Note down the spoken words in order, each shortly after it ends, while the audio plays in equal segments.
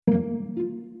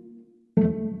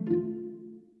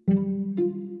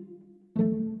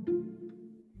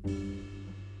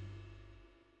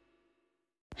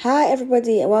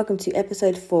everybody, and welcome to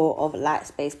episode 4 of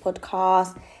Lightspace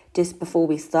Podcast. Just before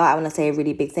we start, I want to say a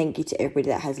really big thank you to everybody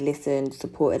that has listened,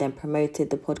 supported and promoted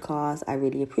the podcast. I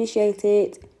really appreciate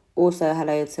it. Also,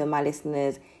 hello to my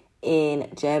listeners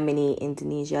in Germany,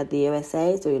 Indonesia, the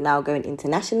USA. So we're now going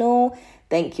international.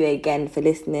 Thank you again for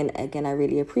listening. Again, I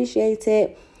really appreciate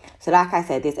it. So like I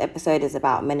said, this episode is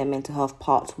about men and mental health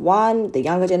part 1, the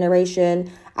younger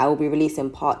generation. I will be releasing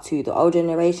part 2, the old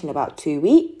generation, in about 2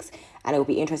 weeks. And it will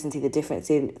be interesting to see the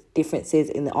differences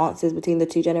in the answers between the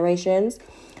two generations.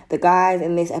 The guys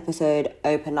in this episode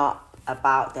open up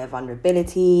about their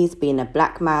vulnerabilities, being a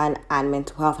black man, and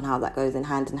mental health, and how that goes in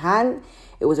hand.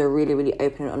 It was a really, really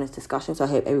open and honest discussion, so I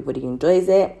hope everybody enjoys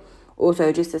it.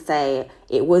 Also, just to say,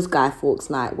 it was Guy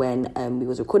Fawkes night when we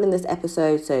was recording this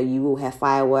episode, so you will hear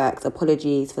fireworks.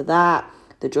 Apologies for that.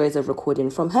 The joys of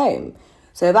recording from home.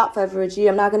 So without further ado,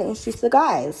 I'm now going to introduce the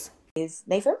guys. Is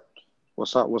Nathan?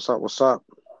 What's up?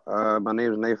 My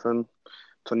name is Nathan,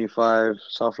 25,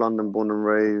 South London, born and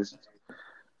raised,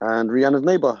 and Rihanna's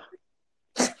neighbour.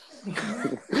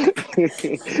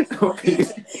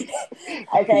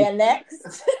 Okay, and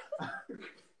next?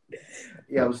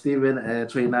 Yeah, I'm Stephen,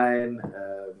 29.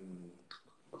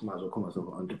 Might as well call myself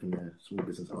an entrepreneur, small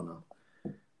business owner.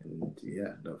 And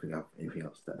yeah, I don't think I have anything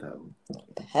else that title.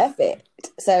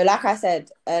 Perfect. So like I said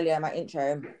earlier in my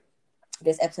intro,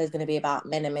 this episode is going to be about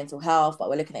men and mental health, but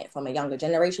we're looking at it from a younger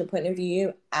generation point of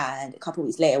view. And a couple of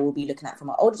weeks later, we'll be looking at it from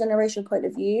an older generation point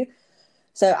of view.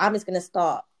 So I'm just going to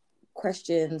start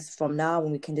questions from now,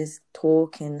 and we can just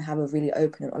talk and have a really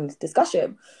open and honest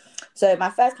discussion. So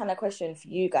my first kind of question for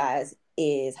you guys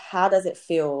is, how does it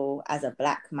feel as a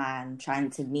black man trying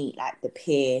to meet like the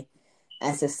peer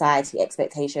and society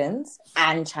expectations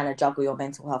and trying to juggle your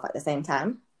mental health at the same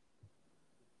time?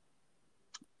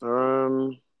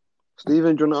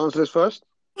 Stephen, do you want to answer this first?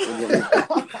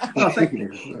 Oh, thank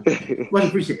you. Much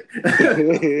appreciated.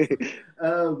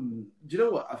 Do you know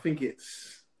what? I think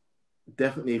it's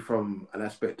definitely from an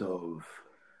aspect of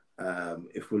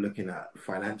if we're looking at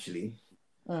financially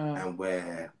and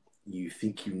where you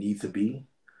think you need to be,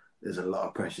 there's a lot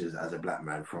of pressures as a black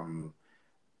man, from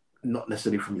not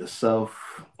necessarily from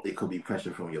yourself. It could be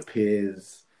pressure from your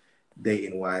peers,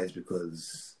 dating wise,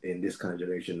 because in this kind of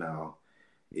generation now,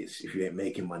 it's if you ain't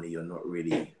making money, you're not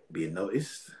really being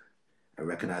noticed and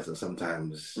recognized. And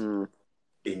sometimes,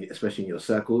 especially in your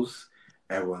circles,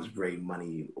 everyone's very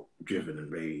money driven and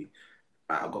very,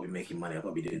 I've got to be making money, I've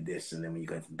got to be doing this. And then when you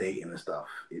go into dating and stuff,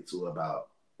 it's all about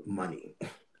money.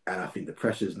 And I think the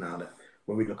pressures now that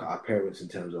when we look at our parents in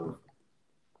terms of,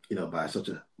 you know, by such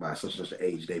an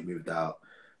age, they moved out,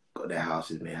 got their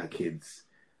houses, may have kids.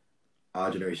 Our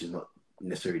generation is not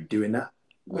necessarily doing that.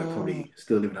 We're probably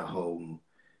still living at home.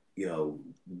 You know,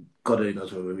 God only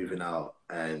knows when we're moving out,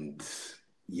 and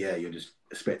yeah, you're just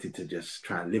expected to just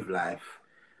try and live life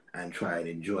and try and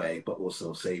enjoy, but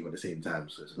also save at the same time.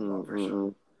 So it's a lot of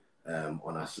pressure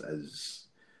on us as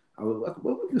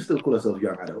we can still call ourselves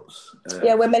young adults.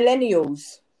 Yeah, we're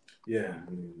millennials. Yeah,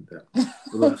 I mean,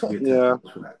 that's weird. Yeah,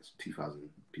 for like 2,000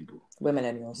 people. We're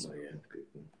millennials. So,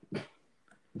 yeah.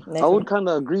 I would kind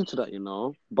of agree to that, you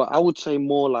know, but I would say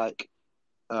more like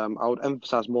I would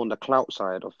emphasize more on the clout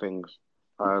side of things,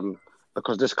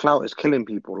 because this clout is killing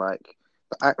people. Like,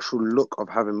 the actual look of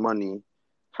having money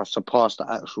has surpassed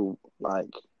the actual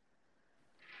like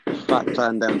factor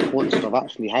and the importance of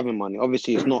actually having money.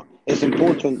 Obviously, it's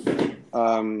important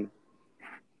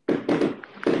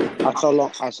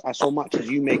as so much as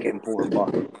you make it important,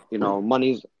 but you know,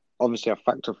 money's obviously a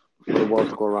factor for the world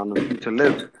to go around and to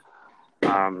live.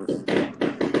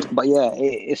 But yeah,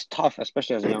 it's tough,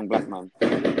 especially as a young black man,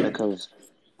 because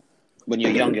when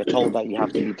you're young, you're told that you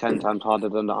have to be 10 times harder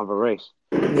than the other race.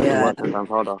 Yeah. Work 10 times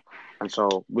harder. And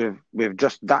so with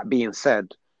just that being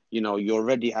said, you know, you're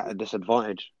already at a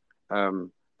disadvantage,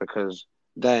 because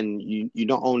then you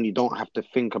not only don't have to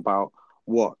think about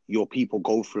what your people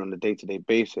go through on a day-to-day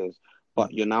basis,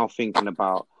 but you're now thinking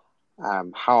about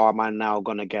how am I now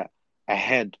going to get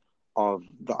ahead of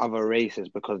the other races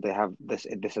because they have this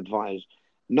disadvantage.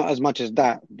 Not as much as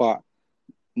that, but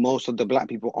most of the black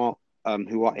people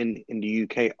who are in the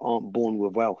UK aren't born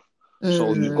with wealth.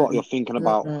 So you're thinking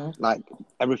about like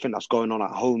everything that's going on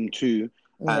at home too,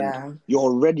 and you're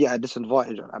already at a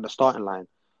disadvantage at the starting line.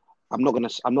 I'm not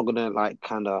gonna like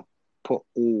kind of put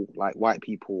all like white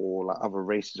people or like other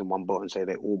races in one boat and say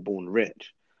they're all born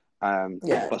rich.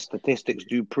 But statistics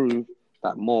do prove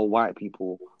that more white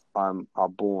people are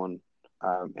born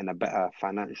in a better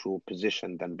financial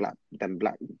position than black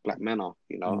men are,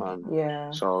 you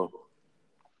know. So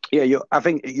yeah, I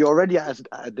think you're already at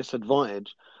a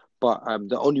disadvantage, but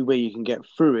the only way you can get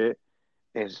through it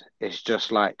is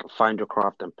just like find your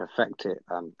craft and perfect it.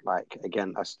 And like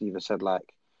again, as Steven said,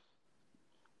 like,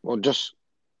 well, just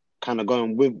kind of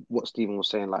going with what Stephen was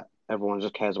saying, like everyone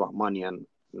just cares about money and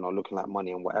looking like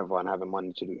money and whatever and having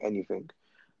money to do anything,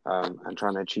 and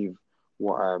trying to achieve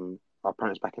what our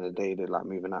parents back in the day did, like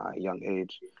moving out at a young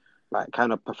age, like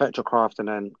kind of perfect your craft and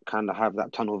then kind of have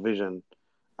that tunnel vision,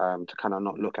 to kind of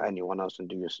not look at anyone else and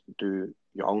do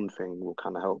your own thing will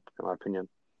kind of help, in my opinion.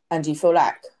 And do you feel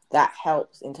like that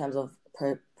helps in terms of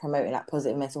promoting like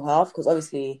positive mental health? Because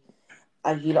obviously,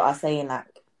 as you lot are saying, like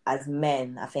as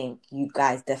men, I think you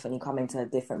guys definitely come into a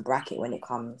different bracket when it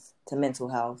comes to mental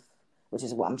health, which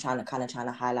is what I'm trying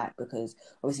to highlight, because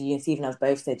obviously you and Stephen have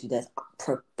both said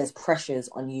there's pressures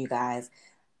on you guys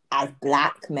as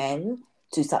black men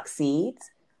to succeed.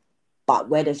 But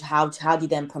how do you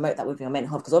then promote that with your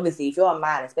mental health? Because obviously, if you're a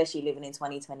man, especially living in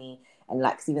 2020, and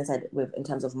like Stephen said, in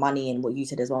terms of money and what you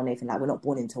said as well, Nathan, like we're not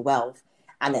born into wealth,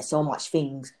 and there's so much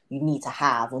things you need to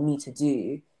have or need to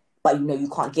do, but you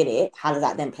can't get it. How does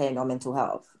that then play on your mental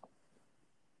health?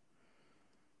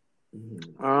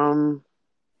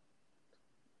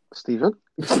 Stephen?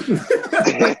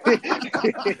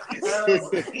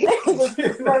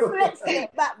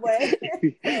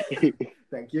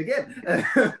 Thank you again.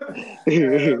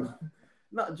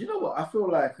 No, do you know what? I feel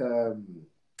like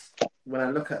when I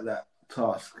look at that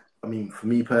task, I mean, for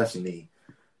me personally,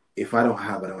 if I don't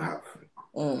have, I don't have.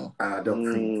 And I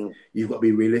don't think you've got to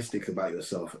be realistic about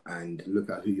yourself and look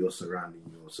at who you're surrounding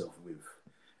yourself with.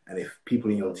 And if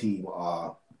people in your team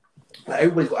are, like,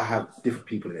 everybody's got to have different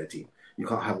people in their team. You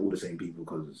can't have all the same people,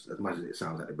 because as much as it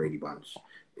sounds like the Brady Bunch,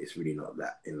 it's really not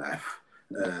that in life.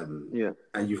 And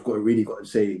you've really got to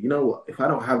say, you know what, if I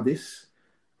don't have this,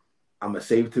 I'm going to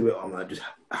save to it, or I'm going to just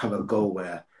have a goal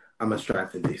where I'm going to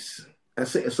strive for this. And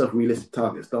set yourself realistic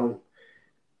targets. Don't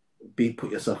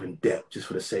put yourself in debt just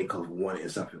for the sake of wanting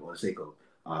something, or the sake of,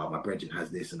 my brethren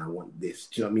has this and I want this.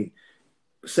 Do you know what I mean?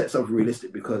 Set something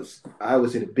realistic, because I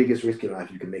always say the biggest risk in life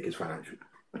you can make is financial.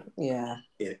 Yeah.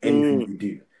 In anything you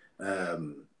do.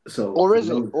 Or is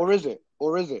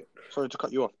it? Sorry to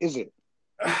cut you off. Is it?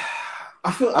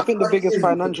 I think the biggest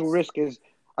financial risk is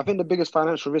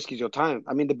your time.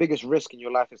 I mean, the biggest risk in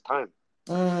your life is time.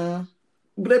 But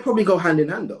they probably go hand in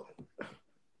hand, though.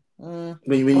 When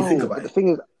you think about it. The thing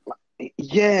is,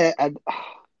 yeah,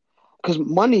 because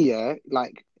money,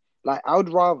 like I would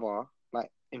rather like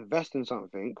invest in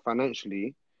something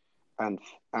financially, and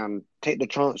take the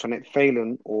chance on it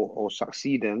failing or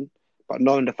succeeding, but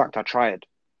knowing the fact I tried.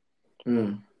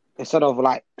 Instead of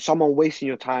like someone wasting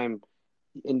your time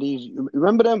in these.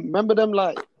 Remember them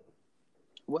like,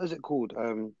 what is it called?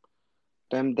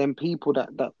 Them people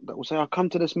that will say, "I'll come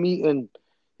to this meeting.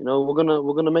 We're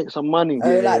gonna make some money."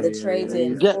 Like the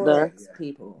trading Forex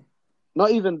people.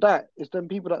 Not even that. It's them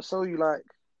people that sell you like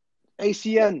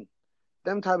ACN.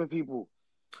 Them type of people.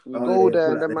 You go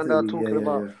there and them man are talking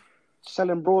about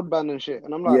selling broadband and shit,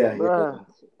 and I'm like, bruh.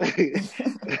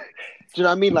 Do you know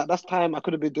what I mean? Like, that's time I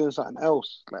could have been doing something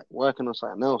else, like working on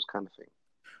something else, kind of thing.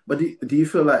 But do you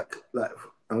feel like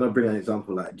I'm gonna bring an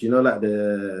example? Like, do you know like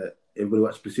everybody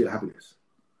watch Pursuit of Happiness?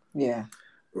 Yeah.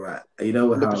 Right. And you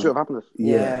know the Pursuit of Happiness.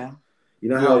 Yeah. You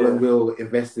know how when Will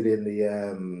invested in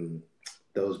the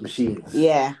those machines.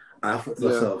 Yeah. I thought to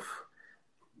myself,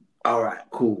 all right,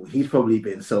 cool. He's probably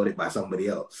been sold it by somebody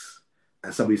else.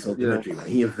 And somebody sold the dream, and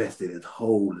he invested his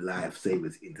whole life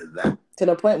savings into that. To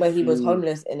the point where he was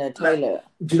homeless in a toilet.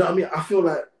 Do you know what I mean? I feel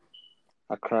like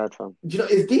I cried, fam. Do you know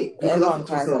it's deep? Everyone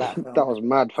cried for that film. That was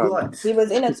mad, fam. God. He was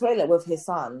in a toilet with his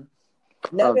son.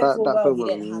 Never full well he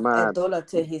didn't have $1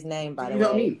 to his name, by the way.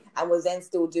 What I mean? And was then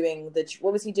still doing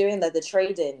what was he doing? The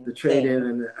trading. The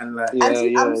trading and like.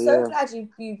 I'm so glad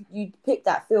you picked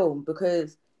that film,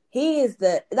 because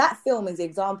that film is the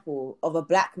example of a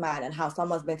black man and how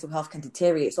someone's mental health can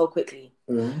deteriorate so quickly.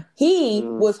 He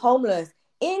was homeless,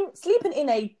 sleeping in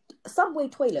a subway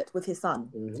toilet with his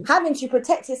son, having to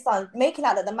protect his son, making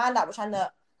out that the man that was trying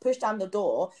to push down the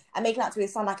door and making out to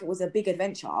his son like it was a big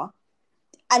adventure,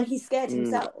 and he scared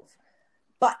himself,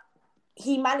 but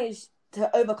he managed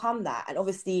to overcome that. And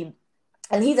obviously,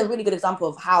 and he's a really good example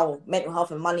of how mental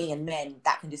health and money and men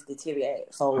that can just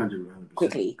deteriorate so 100%.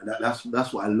 Quickly. And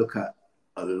that's what I look at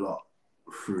a lot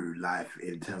through life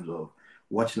in terms of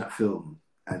watching that film.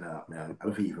 And I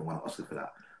don't think you even want an Oscar for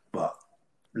that, but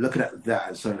looking at that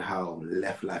and showing how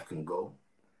left life can go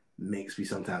makes me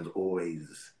sometimes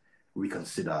always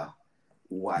reconsider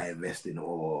why I invest in,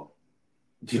 or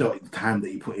do you know the time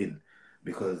that you put in,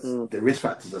 because the risk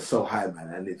factors are so high,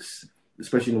 man. And it's,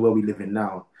 especially in the world we live in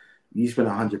now, you spend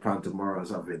 £100 tomorrow or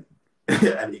something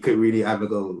and it could really either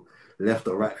go left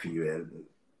or right for you, and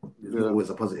there's always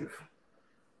a positive.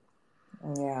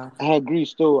 Yeah. I agree.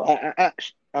 Still,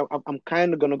 I'm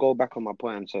kind of gonna go back on my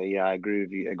point and say, yeah, I agree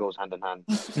with you. It goes hand in hand.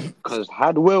 Because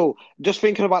had Will, just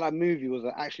thinking about that movie was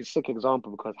an actually sick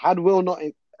example. Because had Will not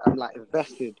like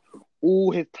invested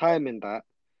all his time in that,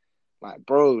 like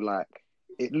bro, like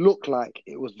it looked like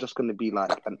it was just gonna be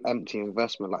like an empty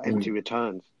investment, like empty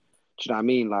returns. Do you know what I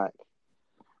mean? Like,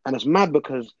 and it's mad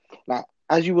because like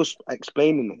as you was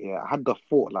explaining it, yeah, I had the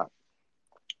thought like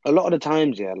a lot of the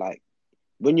times, yeah, like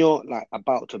when you're like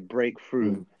about to break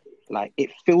through, like it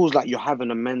feels like you're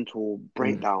having a mental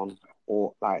breakdown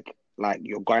or like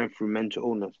you're going through mental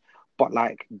illness. But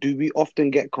like, do we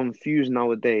often get confused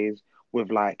nowadays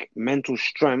with like mental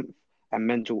strength and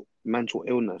mental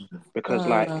illness? Because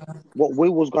like Mm, what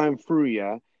Will was going through,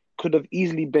 yeah, could have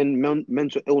easily been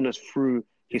mental illness through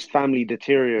his family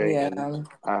deteriorating,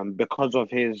 yeah. because of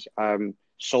his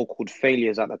so-called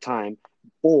failures at the time,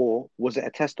 or was it a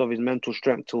test of his mental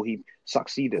strength till he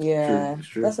succeeded? Yeah. It's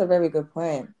true. That's a very good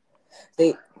point.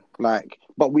 They, Like,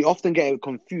 but we often get it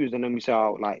confused, and then we say,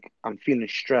 "Oh, like I'm feeling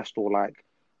stressed," or like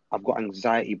I've got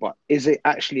anxiety. But is it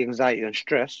actually anxiety and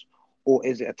stress, or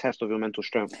is it a test of your mental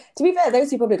strength? to be fair, those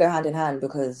two probably go hand in hand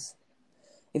because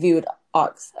if you would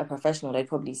ask a professional, they'd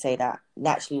probably say that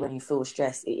naturally when you feel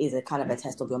stressed, it is a kind of a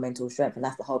test of your mental strength. And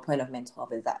that's the whole point of mental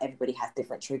health is that everybody has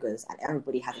different triggers and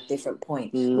everybody has a different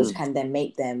point, which Mm, can then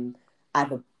make them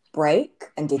either break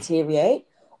and deteriorate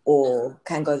or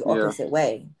can go the yeah, opposite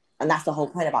way. And that's the whole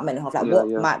point about mental health. Like yeah, what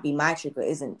yeah. might be my trigger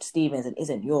isn't Stephen's and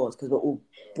isn't yours because we're all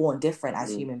born different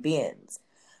as Mm. human beings.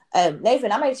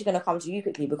 Nathan, I'm actually going to come to you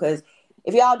quickly because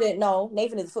if y'all didn't know,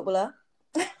 Nathan is a footballer.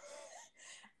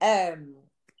 um,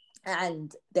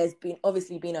 and there's been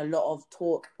obviously been a lot of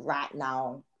talk right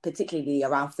now, particularly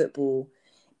around football,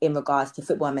 in regards to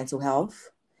football and mental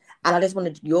health. And I just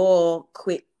wanted your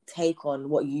quick take on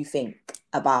what you think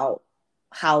about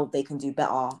how they can do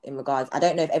better in regards. I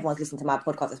don't know if everyone's listened to my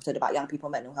podcast episode about young people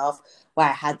mental health, where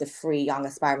I had the 3 young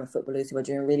aspiring footballers who are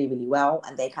doing really, really well,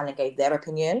 and they kind of gave their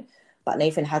opinion. But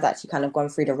Nathan has actually kind of gone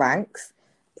through the ranks.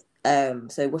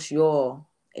 So what's your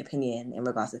opinion in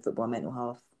regards to football and mental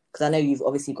health? Because I know you've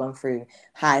obviously gone through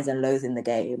highs and lows in the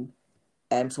game.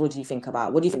 So what do you think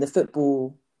about? What do you think the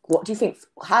football? What do you think?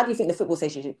 How do you think the football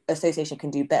association can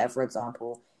do better, for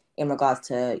example, in regards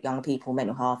to young people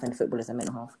mental health and footballers and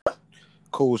mental health?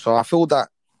 Cool. So I feel that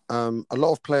a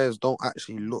lot of players don't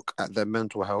actually look at their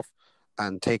mental health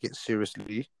and take it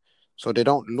seriously. So they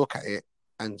don't look at it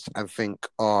and think,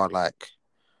 oh, like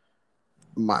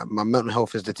my mental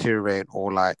health is deteriorating,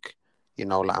 or like, you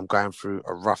know, like I'm going through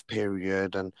a rough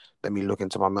period and let me look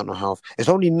into my mental health. It's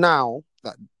only now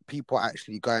that people are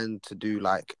actually going to do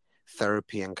like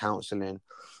therapy and counseling.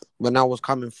 When I was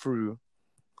coming through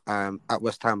at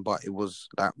West Ham, but it was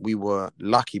that we were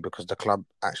lucky because the club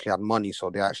actually had money,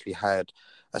 so they actually had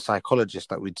a psychologist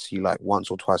that we'd see like once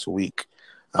or twice a week.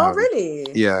 Oh,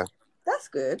 really? Yeah. That's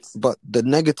good. But the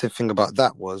negative thing about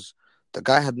that was the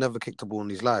guy had never kicked a ball in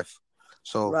his life.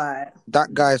 So Right.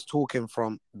 that guy is talking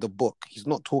from the book. He's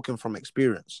not talking from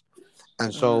experience.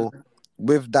 And so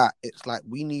with that, it's like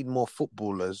we need more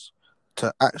footballers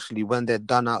to actually, when they're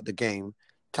done out the game,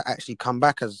 to actually come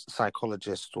back as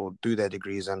psychologists or do their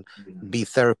degrees and be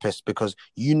therapists, because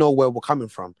you know where we're coming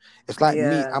from. It's like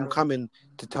me, I'm coming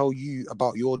to tell you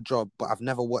about your job, but I've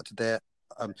never worked there.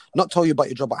 Not tell you about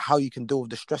your job, but how you can deal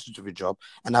with the stresses of your job.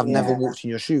 And I've never walked in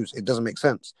your shoes. It doesn't make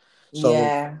sense. So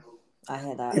Yeah, I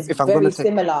hear that. It's if I'm going to very take,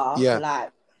 similar to yeah,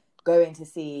 like going to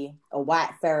see a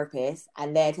white therapist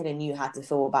and they're telling you how to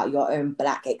feel about your own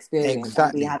black experience. And we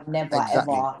exactly, have never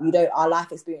exactly. ever, you know, our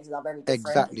life experiences are very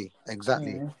different.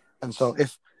 Exactly. And so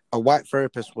if a white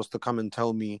therapist was to come and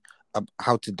tell me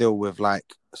how to deal with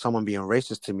like someone being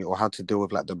racist to me, or how to deal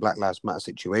with like the Black Lives Matter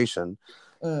situation,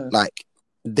 like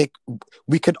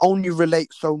we could only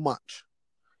relate so much,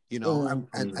 you know,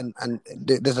 and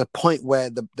there's a point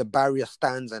where the barrier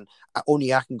stands, and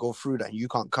only I can go through that and you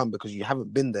can't come because you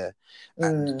haven't been there.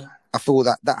 And I feel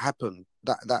that happened,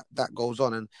 that goes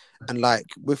on, and like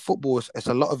with football, it's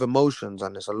a lot of emotions,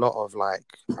 and it's a lot of like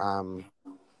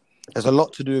there's a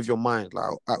lot to do with your mind.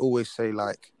 Like I always say,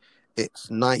 like it's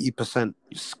 90%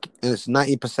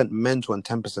 mental and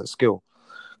 10% skill,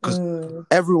 because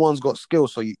everyone's got skill,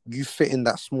 so you fit in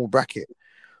that small bracket,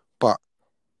 but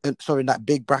sorry, that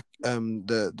big bracket,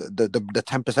 the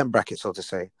 10% bracket, so to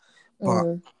say. But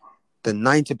the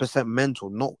 90% mental,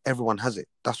 not everyone has it.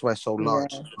 That's why it's so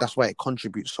large. That's why it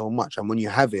contributes so much. And when you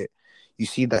have it, you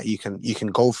see that you can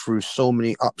go through so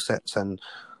many upsets and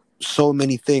so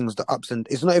many things. The ups, and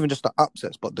it's not even just the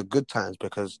upsets, but the good times,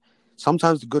 because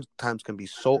sometimes the good times can be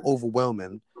so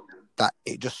overwhelming that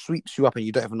it just sweeps you up and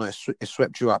you don't even know it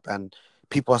swept you up. And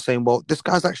people are saying, well, this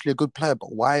guy's actually a good player,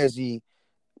 but why is he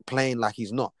playing like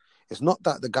he's not? It's not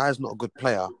that the guy's not a good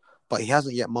player, but he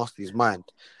hasn't yet mastered his mind.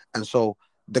 And so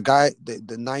the guy,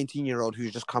 the 19-year-old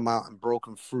who's just come out and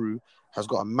broken through, has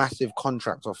got a massive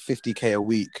contract of 50K a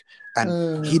week,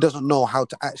 and he doesn't know how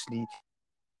to actually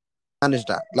manage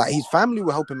that. Like, his family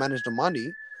will help him manage the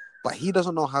money, but he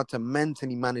doesn't know how to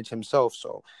mentally manage himself.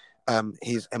 So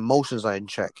his emotions are in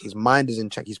check, his mind is in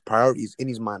check, his priorities in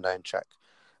his mind are in check.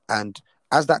 And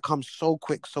as that comes so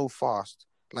quick, so fast,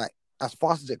 like, as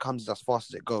fast as it comes is as fast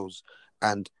as it goes.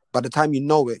 And by the time you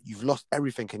know it, you've lost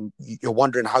everything, and you're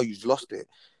wondering how you've lost it.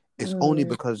 It's only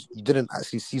because you didn't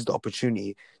actually seize the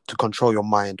opportunity to control your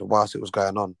mind whilst it was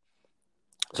going on.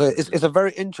 So it's a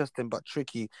very interesting but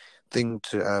tricky thing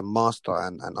to master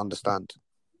and understand.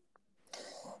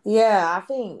 Yeah, I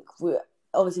think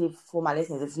obviously, for my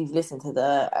listeners, if you've listened to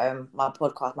the my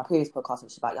previous podcast,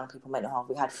 which is about young people mental health,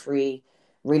 we had 3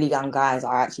 really young guys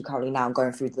are actually currently now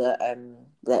going through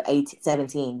the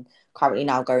 17, currently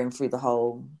now going through the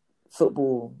whole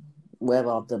football,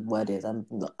 whatever the word is. I'm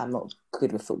not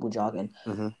good with football jargon.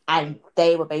 And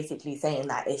they were basically saying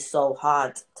that it's so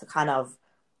hard to kind of,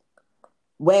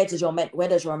 where does your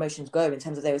emotions go, in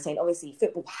terms of, they were saying obviously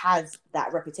football has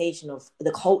that reputation of,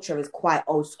 the culture is quite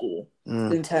old school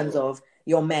in terms of,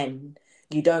 your men,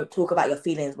 you don't talk about your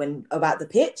feelings about the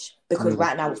pitch, because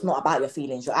right now it's not about your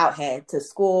feelings. You're out here to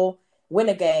score, win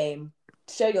a game,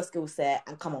 show your skill set,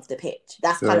 and come off the pitch.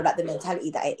 That's kind of like the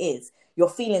mentality that it is. Your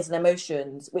feelings and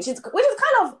emotions, which is kind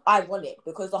of ironic,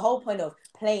 because the whole point of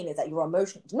playing is that you're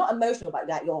not emotional, but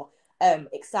that you're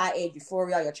excited,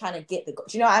 euphoria, you're trying to get do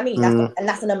you know what I mean?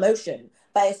 That's an emotion.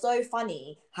 But it's so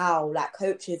funny how, like,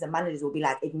 coaches and managers will be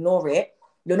like, ignore it,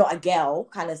 you're not a girl,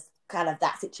 kind of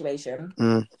that situation,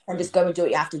 and just go and do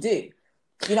what you have to do.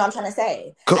 You know what I'm trying to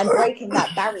say? And breaking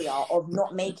that barrier of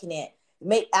not making it.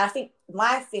 I think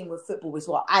my thing with football is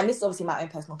and this is obviously my own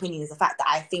personal opinion, is the fact that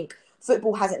I think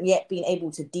football hasn't yet been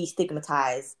able to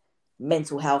destigmatize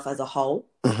mental health as a whole.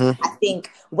 I think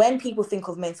when people think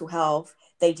of mental health,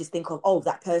 they just think of, oh,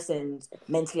 that person's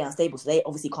mentally unstable, so they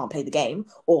obviously can't play the game,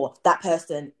 or that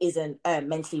person isn't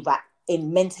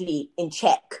mentally in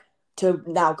check to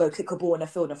now go kick a ball in a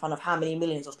field in front of how many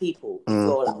millions of people, if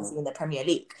you're like in the Premier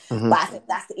League. But I think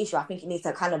that's the issue. I think it needs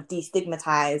to kind of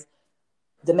destigmatize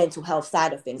the mental health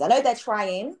side of things. I know they're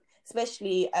trying,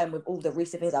 especially with all the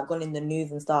recent things that have gone in the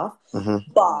news and stuff.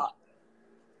 But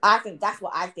I think that's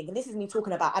what I think. And this is me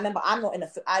talking about, I remember, I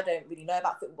don't really know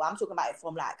about football. I'm talking about it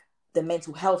from, like, the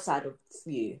mental health side of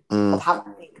view, of how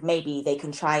I think maybe they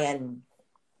can try and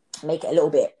make it a little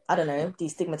bit, I don't know,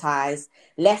 destigmatize,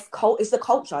 less it's the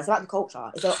culture. It's about the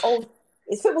culture.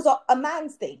 It's football's a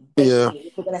man's thing, basically.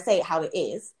 If we're gonna say it how it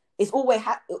is, it's always.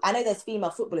 I know there's female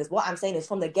footballers. What I'm saying is,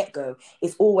 from the get go,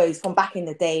 it's always, from back in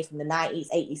the day, from the 90s,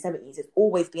 80s, 70s. It's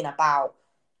always been about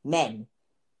men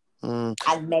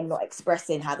and men not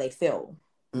expressing how they feel.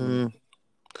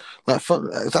 Like,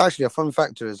 it's actually a fun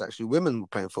factor is actually women were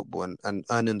playing football and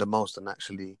earning the most, and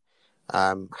actually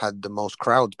had the most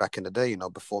crowds back in the day,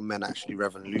 before men actually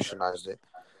revolutionized it.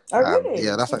 Oh, really?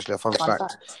 Yeah, that's actually a fun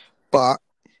fact. But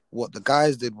what the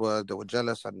guys did were, they were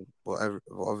jealous and were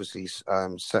obviously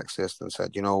sexist, and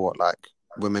said, you know what, like,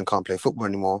 women can't play football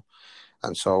anymore.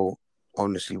 And so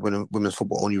honestly, women's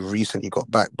football only recently got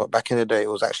back, but back in the day it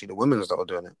was actually the women's that were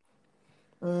doing it.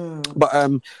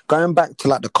 But going back to,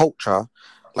 like, the culture,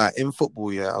 like, in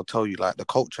football, I'll tell you, like, the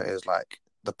culture is, like,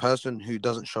 the person who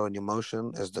doesn't show any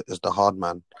emotion is the hard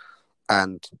man.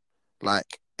 And,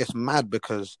 like, it's mad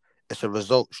because it's a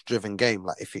results-driven game.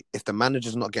 Like, if the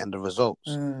manager's not getting the results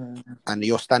and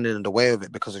you're standing in the way of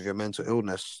it because of your mental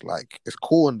illness, like, it's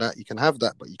cool and that you can have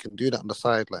that, but you can do that on the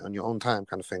side, like, on your own time,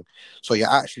 kind of thing. So you're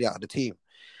actually out of the team.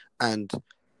 And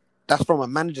that's from a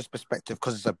manager's perspective,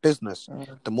 because it's a business.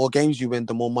 The more games you win,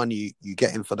 the more money you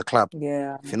get in for the club.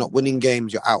 Yeah. If you're not winning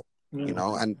games, you're out.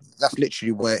 And that's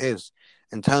literally where it is.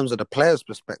 In terms of the player's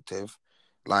perspective,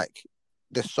 like,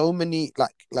 there's so many,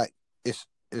 like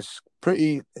it's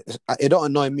pretty. It don't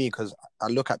annoy me, because I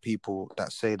look at people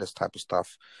that say this type of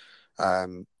stuff,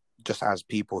 just as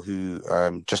people who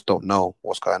just don't know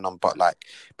what's going on. But, like,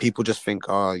 people just think,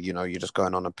 oh, you're just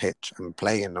going on a pitch and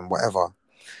playing and whatever.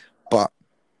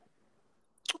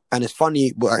 And it's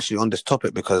funny, we're actually on this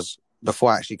topic, because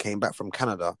before I actually came back from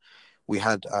Canada, we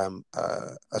had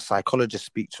a psychologist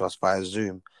speak to us via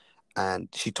Zoom, and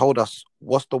she told us,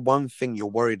 what's the one thing you're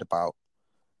worried about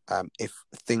if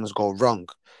things go wrong?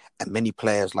 And many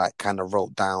players, like, kind of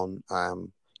wrote down,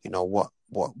 what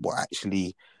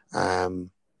actually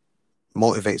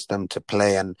motivates them to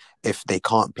play, and if they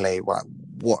can't play,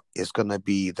 what is going to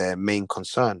be their main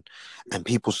concern. And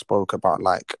people spoke about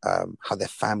like how their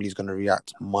family's going to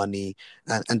react, money,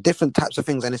 and different types of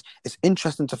things. And it's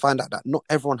interesting to find out that not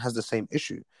everyone has the same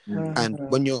issue. And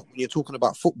when you're talking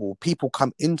about football, people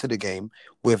come into the game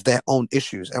with their own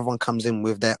issues. Everyone comes in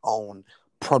with their own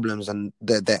problems and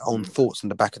their own thoughts in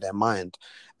the back of their mind.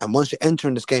 And once you're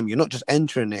entering this game, you're not just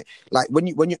entering it. Like when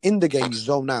you're in the game, you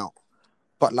zone out.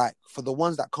 But like for the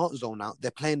ones that can't zone out,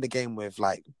 they're playing the game with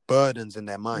like burdens in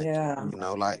their mind. Yeah. You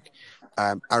know, like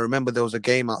I remember there was a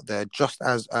game out there just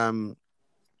as the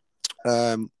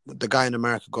guy in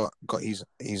America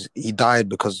he died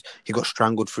because he got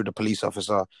strangled through the police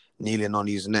officer kneeling on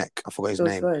his neck. I forgot his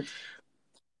name. Floyd.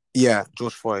 Yeah,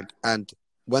 George Floyd. And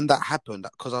when that happened,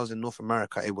 because I was in North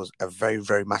America, it was a very,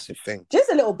 very massive thing.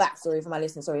 Just a little backstory for my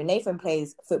listeners. Sorry, Nathan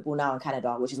plays football now in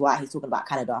Canada, which is why he's talking about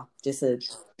Canada. Just to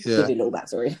give you a little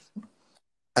backstory.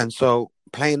 And so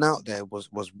playing out there was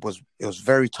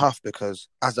very tough because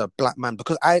as a black man,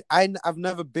 because I've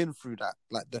never been through that.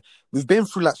 Like we've been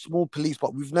through like small police,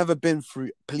 but we've never been through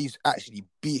police actually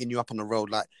beating you up on the road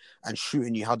like and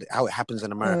shooting you how it happens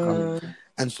in America.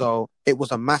 And so it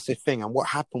was a massive thing. And what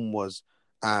happened was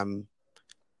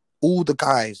all the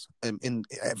guys in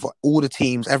all the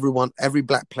teams, every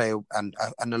black player and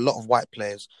a lot of white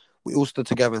players, we all stood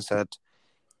together and said,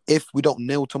 if we don't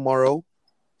kneel tomorrow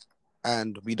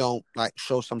and we don't like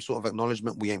show some sort of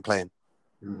acknowledgement, we ain't playing.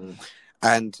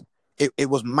 And it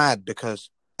was mad because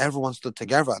everyone stood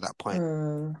together at that point.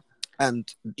 And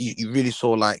you really saw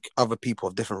like other people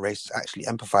of different races actually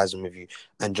empathizing with you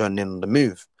and joining in on the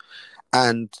move.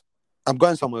 And I'm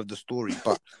going somewhere with the story,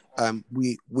 but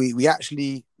we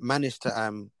actually managed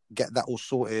to get that all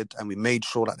sorted, and we made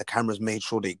sure that the cameras made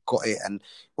sure they got it and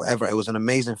whatever. It was an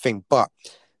amazing thing. But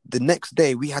the next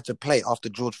day we had to play after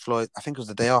George Floyd. I think it was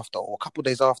the day after or a couple of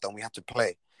days after, and we had to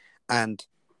play. And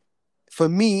for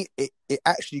me, it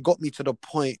actually got me to the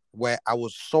point where I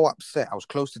was so upset. I was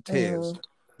close to tears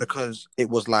because it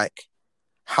was like,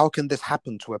 how can this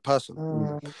happen to a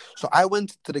person? So I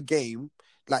went to the game.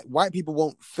 Like white people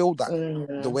won't feel that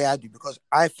the way I do because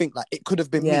I think like it could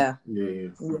have been me.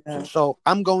 Yeah. So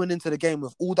I'm going into the game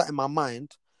with all that in my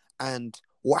mind. And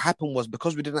what happened was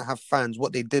because we didn't have fans,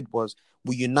 what they did was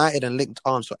we united and linked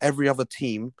arms. So every other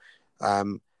team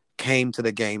came to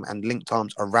the game and linked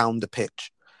arms around the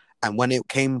pitch. And when it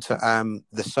came to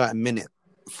the certain minute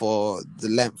for the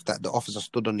length that the officer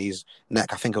stood on his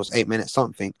neck, I think it was 8 minutes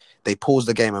something, they paused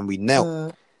the game and we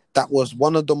knelt. That was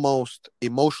one of the most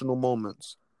emotional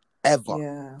moments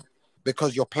ever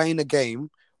because you're playing a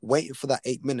game, waiting for that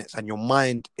 8 minutes, and your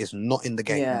mind is not in the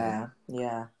game.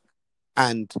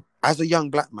 And as a young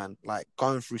black man, like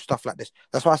going through stuff like this,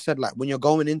 that's why I said like when you're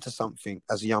going into something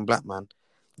as a young black man,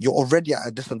 you're already at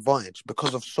a disadvantage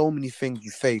because of so many things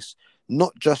you face,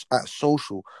 not just at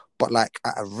social, but like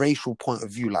at a racial point of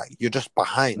view. Like you're just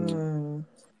behind.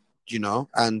 You know,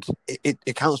 and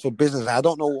it counts for business. I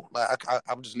don't know, like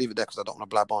I'll just leave it there because I don't want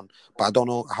to blab on, but I don't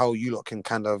know how you lot can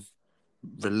kind of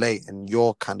relate in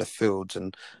your kind of fields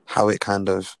and how it kind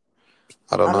of,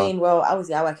 I mean, well,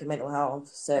 obviously I work in mental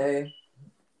health, so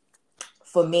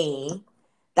for me,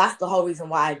 that's the whole reason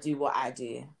why I do what I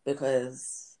do,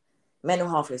 because mental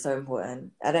health is so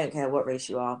important. I don't care what race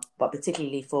you are, but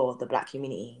particularly for the black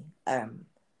community.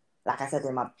 Like I said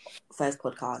in my first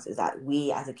podcast, is that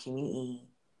we as a community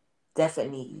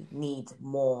definitely need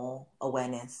more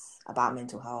awareness about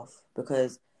mental health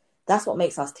because that's what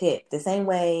makes us tick. The same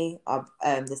way our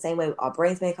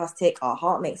brains make us tick, our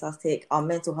heart makes us tick, our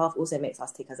mental health also makes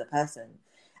us tick as a person.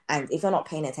 And if you're not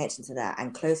paying attention to that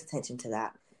and close attention to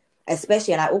that,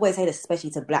 especially, and I always say this,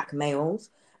 especially to black males,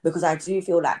 because I do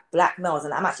feel like black males,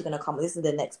 and I'm actually going to come, this is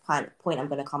the next point I'm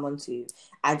going to come on to.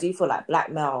 I do feel like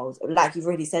black males, like you've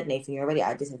already said, Nathan, you're already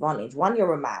at a disadvantage. One,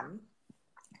 you're a man.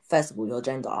 First of all, your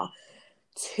gender.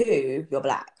 2, you're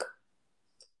black.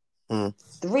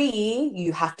 3,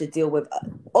 you have to deal with,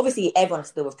 obviously everyone has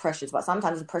to deal with pressures, but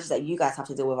sometimes the pressures that you guys have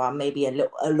to deal with are maybe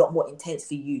a lot more intense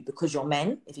for you because you're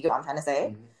men, if you get what I'm trying to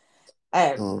say.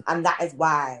 And that is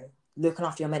why looking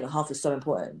after your mental health is so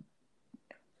important.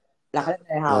 Like, I don't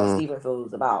know how Stephen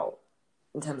feels about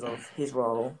in terms of his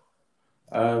role.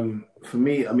 For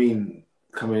me, I mean,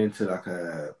 coming into like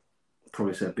a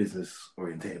probably say a business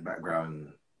orientated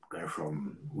background, going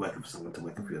from working for someone to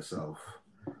working for yourself.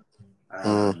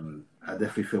 I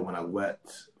definitely feel when I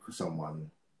worked for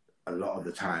someone, a lot of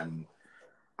the time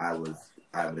I was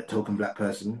either a token black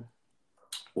person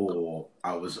or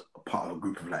I was a part of a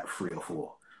group of like 3 or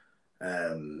 4.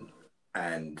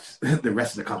 And the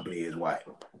rest of the company is white.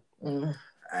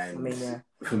 And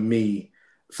for me,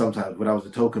 sometimes when I was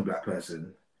a token black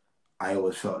person, I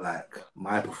always felt like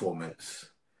my performance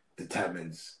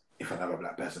determines if another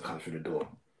black person comes through the door.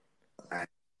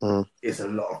 And it's a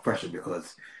lot of pressure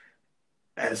because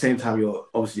at the same time, you're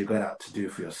going out to do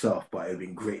it for yourself, but it would be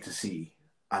great to see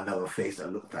another face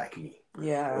that looked like me.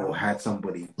 Yeah. Or had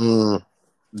somebody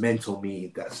mentor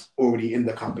me that's already in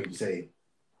the company say,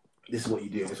 this is what you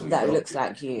do. This is what that you looks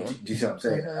like you. Do you see what I'm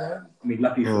saying? I mean,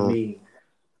 luckily for me,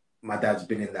 my dad's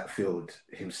been in that field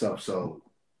himself, so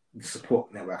the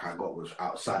support network I got was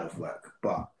outside of work.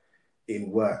 But in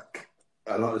work,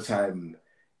 a lot of the time,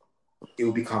 it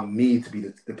will become me to be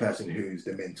the person who's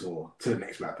the mentor to the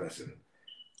next black person.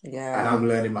 Yeah. And I'm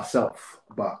learning myself.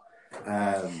 But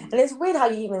and it's weird how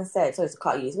you even said, sorry to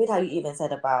cut you, it's weird how you even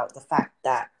said about the fact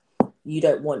that you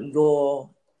don't want your,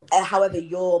 however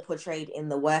you're portrayed in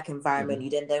the work environment, you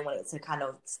then don't want it to kind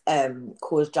of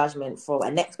cause judgment for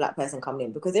a next black person coming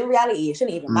in, because in reality it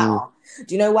shouldn't even matter.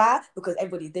 Do you know why? Because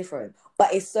everybody's different.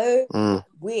 But it's so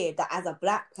weird that as a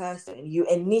black person you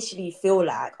initially feel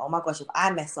like, oh my gosh, if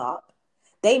I mess up,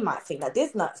 they might think that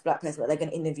this next black person that they're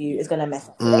going to interview is going to mess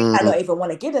up. So they might not even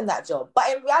want to give them that job. But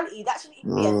in reality, that shouldn't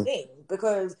even be a thing,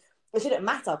 because it shouldn't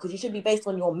matter, because you should be based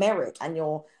on your merit and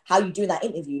your how you do that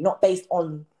interview, not based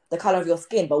on the colour of your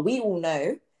skin. But we all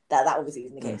know that obviously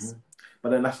isn't the case.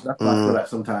 But then that's why I feel like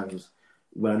sometimes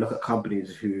when I look at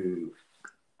companies who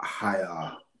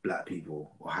hire black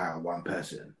people or hire one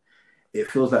person,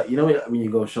 it feels like, you know, when you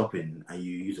go shopping and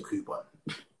you use a coupon.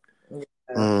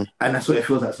 And that's what it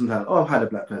feels like sometimes. Oh, I've had a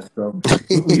black person, so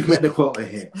we've met the quota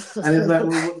here. And it's like,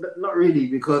 well, not really,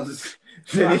 because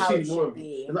it's not how it should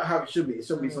be. It's not how it should be. It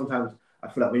should be sometimes, I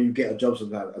feel like when you get a job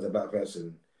sometimes as a black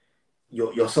person,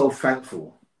 you're so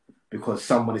thankful because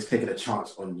someone is taking a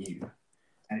chance on you.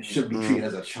 And it should be treated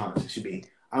as a chance. It should be,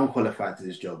 I'm qualified to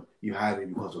this job. You hired me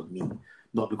because of me,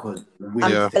 not because...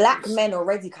 Black men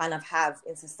already kind of have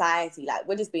in society, like,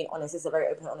 we're just being honest, this is a very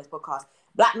open, honest podcast.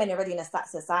 Black men already in a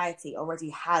society already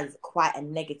has quite a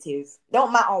negative,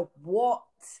 don't matter what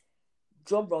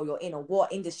job role you're in or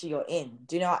what industry you're in.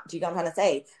 Do you know what I'm trying to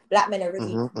say? Black men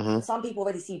already, some people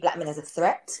already see black men as a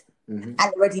threat and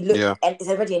already look, and it's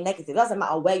already a negative. It doesn't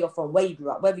matter where you're from, where you grew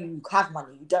up, whether you have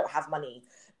money, you don't have money,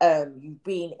 you've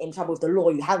been in trouble with the law,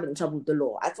 you haven't been in trouble with the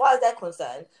law. As far as they're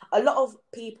concerned, a lot of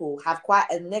people have quite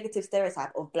a negative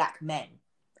stereotype of black men,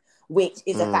 which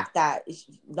is the fact that,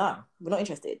 no, we're not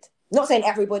interested. Not saying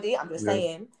everybody, I'm just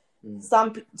saying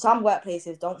some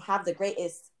workplaces don't have the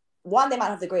greatest, one, they might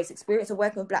have the greatest experience of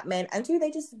working with black men, and two, they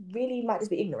just really might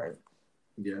just be ignorant.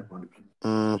 Yeah,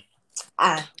 100%.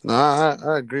 No,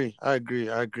 I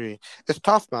agree. It's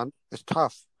tough, man. It's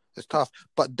tough.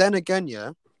 But then again,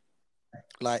 yeah,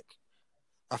 like,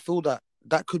 I feel that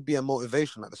could be a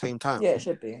motivation at the same time. Yeah, it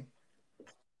should be. Do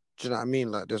you know what I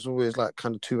mean? Like, there's always, like,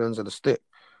 kind of two ends of the stick.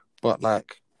 But,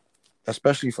 like,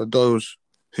 especially for those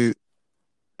who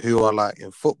are, like,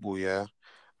 in football, yeah,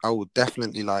 I would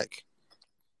definitely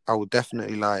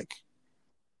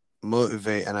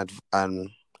motivate and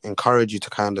encourage you to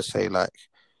kind of say, like,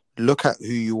 look at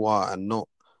who you are and not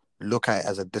look at it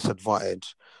as a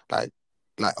disadvantage. Like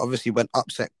obviously when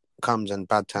upset comes and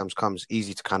bad times comes,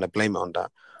 easy to kind of blame it on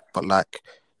that. But, like,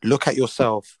 look at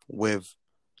yourself with,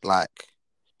 like,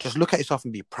 just look at yourself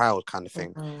and be proud kind of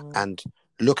thing. And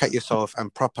look at yourself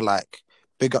and proper, like,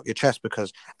 big up your chest,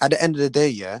 because at the end of the day,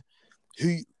 yeah,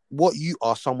 what you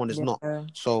are, someone is not.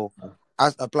 So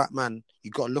as a black man, you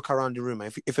got to look around the room.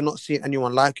 And if you're not seeing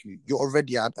anyone like you, you're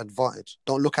already at advantage.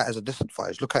 Don't look at it as a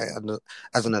disadvantage. Look at it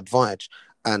as an advantage.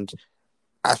 And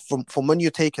from when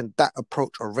you're taking that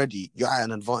approach already, you're at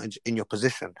an advantage in your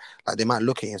position. Like, they might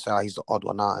look at you and say, oh, he's the odd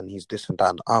one out and he's this and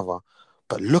that and the other.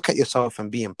 But look at yourself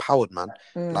and be empowered, man.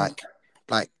 Like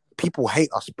people hate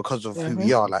us because of who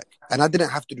we are. Like, and I didn't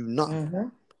have to do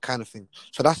nothing, kind of thing.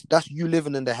 So that's you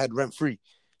living in their head rent free.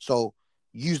 So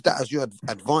use that as your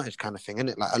advantage, kind of thing,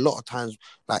 innit? Like, a lot of times,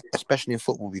 like, especially in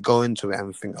football, we go into it and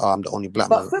we think, oh, I'm the only black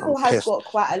man. But football has got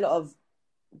quite a lot of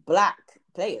black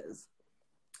players.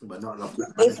 But not enough.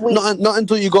 Not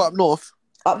until you go up north.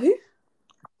 Up who?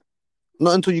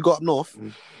 Not until you go up north.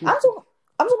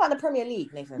 I'm talking about the Premier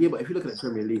League, Nathan. Yeah, but if you look at the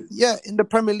Premier League, yeah, in the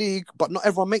Premier League, but not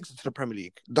everyone makes it to the Premier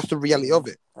League. That's the reality of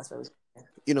it. That's what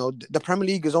you know, the Premier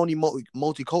League is only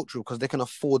multicultural because they can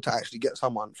afford to actually get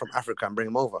someone from Africa and bring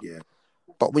them over. Yeah.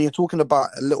 But when you're talking about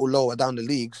a little lower down the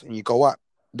leagues and you go up,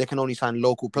 they can only sign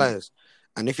local players.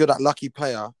 And if you're that lucky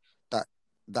player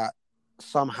that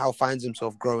somehow finds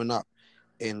himself growing up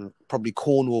in probably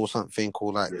Cornwall or something,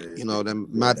 or like, you know, them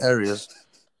mad areas,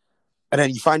 and then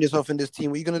you find yourself in this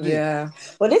team, what are you going to do? Yeah.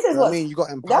 Well, this is what I mean, you got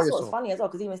to empower that's yourself. what's funny as well,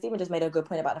 because even Stephen just made a good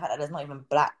point about the fact that there's not even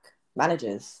black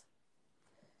managers.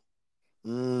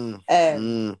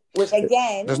 Which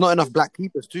again, there's not enough black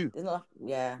keepers too. There's not,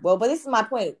 yeah. Well, but this is my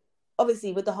point.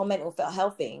 Obviously, with the whole mental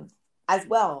health thing as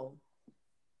well.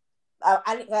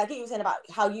 I get you saying about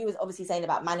how you was obviously saying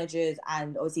about managers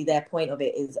and obviously their point of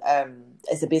it is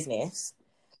it's a business.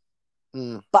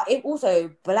 But it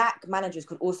also black managers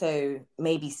could also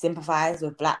maybe sympathize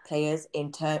with black players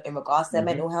in regards to their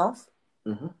mental health.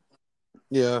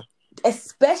 Yeah.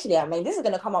 Especially, I mean, this is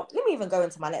going to come up. Let me even go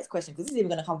into my next question because this is even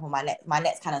going to come from my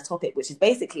next kind of topic, which is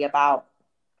basically about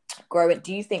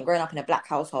do you think growing up in a black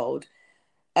household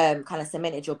kind of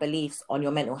cemented your beliefs on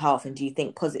your mental health, and do you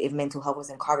think positive mental health was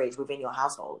encouraged within your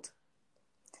household?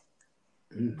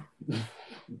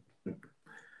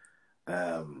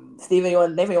 Stephen, you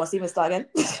want Stephen to start again?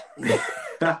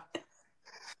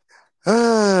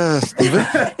 Stephen.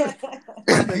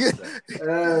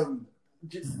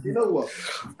 You know what?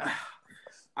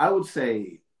 I would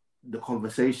say the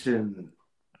conversation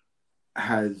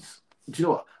has. Do you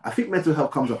know what? I think mental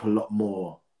health comes up a lot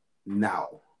more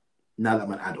now that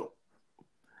I'm an adult.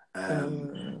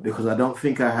 Because I don't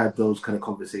think I had those kind of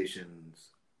conversations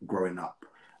growing up.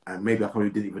 And maybe I probably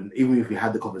didn't even if we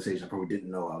had the conversation, I probably didn't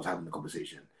know I was having the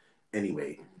conversation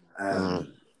anyway.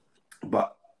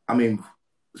 But I mean,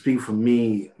 speaking for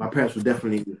me, my parents were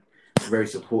definitely very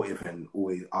supportive and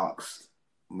always asked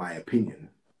my opinion.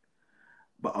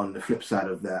 But on the flip side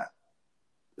of that,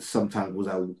 sometimes was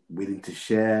I willing to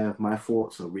share my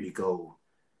thoughts or really go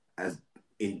as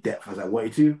in depth as I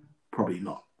wanted to? Probably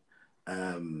not.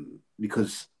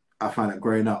 Because I find that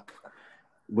growing up,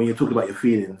 when you're talking about your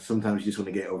feelings, sometimes you just want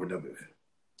to get it over and done with.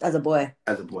 As a boy.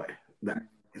 That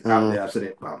it's out there, I said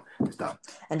it, bam, it's done.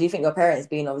 And do you think your parents,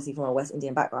 being obviously from a West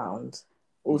Indian background,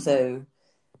 also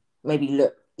maybe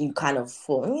you kind of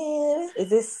thought, is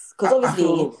this... Because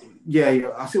obviously...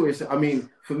 I see what you're saying. I mean,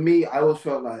 for me, I always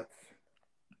felt like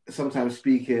sometimes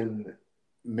speaking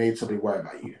made somebody worry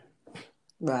about you.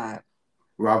 Right.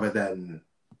 Rather than...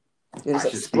 You're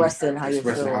just expressing how you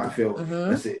feel. How I feel.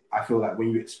 That's it. I feel like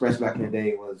when you express back in the day,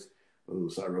 it was,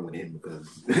 something wrong with him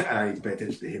because I need to pay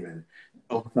attention to him. And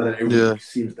all of a sudden, everybody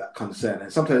seems that concern.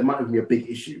 And sometimes it might even be a big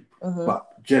issue.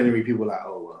 But generally, people are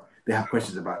like, they have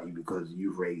questions about you because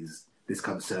you've raised this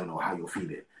concern or how you're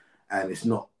feeling. And it's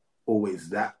not always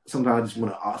that. Sometimes I just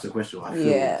want to ask a question or I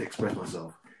feel to express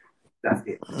myself. That's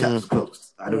it. The chapter's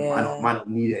closed. I might not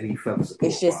need any further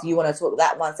support. It's just you want to talk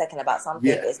that 1 second about something.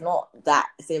 Yeah. It's not that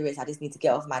serious. I just need to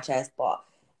get off my chest. But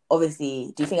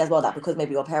obviously, do you think as well that because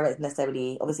maybe your parents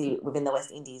necessarily, obviously within the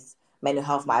West Indies, mental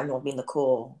health might have not been the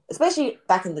core, especially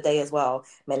back in the day as well,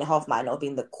 mental health might not have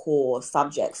been the core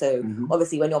subject. So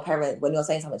obviously when you're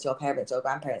saying something to your parents or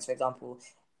grandparents, for example,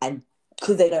 and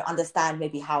because they don't understand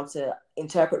maybe how to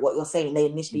interpret what you're saying, they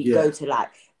initially go to like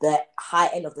the high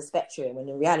end of the spectrum, and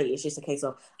in reality it's just a case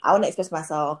of I want to express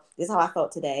myself. This is how I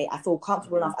felt today. I feel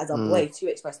comfortable enough as a boy to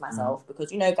express myself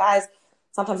because guys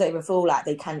sometimes don't even feel like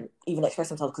they can even express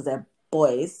themselves because they're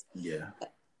boys,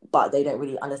 but they don't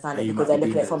really understand it because they're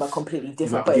looking at it from a completely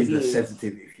different point of view.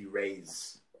 Sensitive if you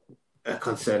raise a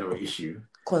concern or issue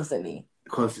constantly,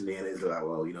 and it's like,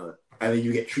 well, and then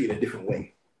you get treated a different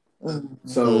way.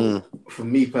 So for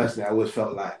me personally, I always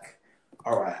felt like,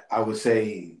 all right, I would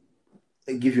say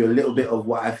give you a little bit of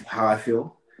how I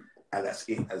feel, and that's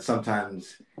it. And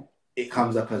sometimes it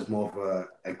comes up as more of a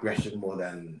aggression more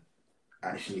than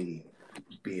actually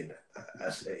being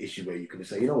an issue where you can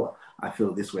just say, you know what, I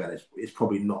feel this way. And it's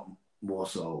probably not more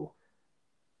so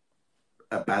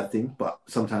a bad thing, but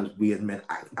sometimes we as men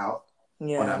act out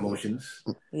on our emotions.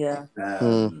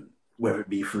 Whether it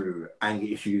be through anger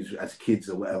issues as kids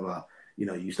or whatever,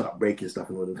 you start breaking stuff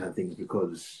and all those kind of things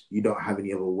because you don't have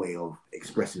any other way of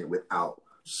expressing it without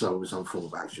some form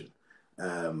of action.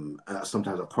 And that's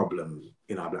sometimes a problem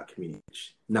in our black community.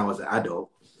 Now, as an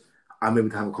adult, I'm able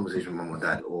to have a conversation with mum or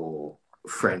dad or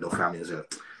friend or family and say,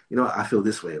 I feel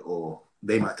this way, or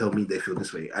they might tell me they feel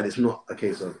this way. And it's not a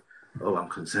case of, I'm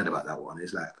concerned about that one.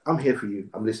 It's like, I'm here for you.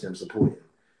 I'm listening, I'm supporting.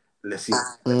 Let's see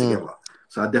it together.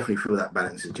 So I definitely feel that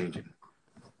balance is changing.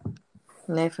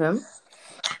 Nathan?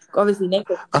 Obviously,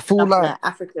 Nathan. I feel like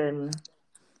African.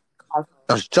 I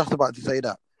was just about to say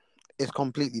that. It's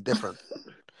completely different.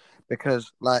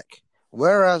 Because,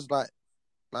 whereas,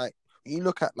 you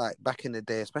look at, back in the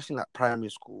day, especially, primary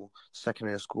school,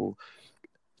 secondary school,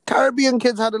 Caribbean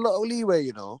kids had a lot of leeway,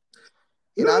 You know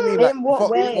what I mean? In what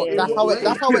way? That's how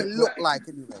it looked like,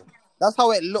 anyway. That's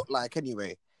how it looked like,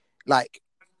 anyway.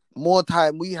 More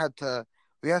time we had to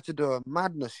do a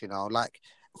madness,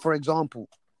 for example,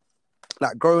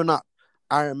 growing up,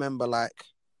 I remember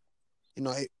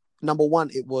number one,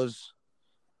 it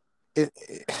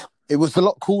it was a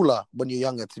lot cooler when you're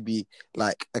younger to be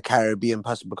like a Caribbean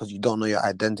person because you don't know your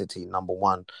identity, number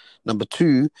one. Number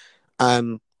two,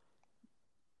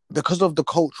 because of the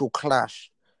cultural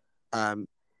clash, I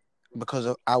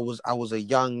was a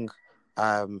young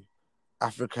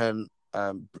African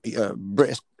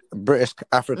British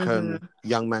African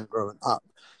young man growing up,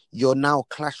 you're now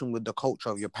clashing with the culture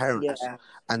of your parents. Yeah.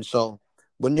 And so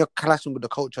when you're clashing with the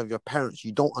culture of your parents,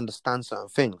 you don't understand certain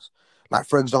things. Like,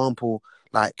 for example,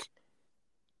 like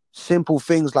simple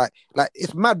things like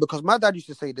it's mad because my dad used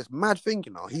to say this mad thing,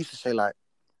 you know. He used to say like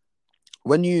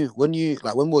when you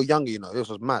like when we were younger, you know, this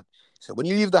was mad. So when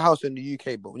you leave the house in the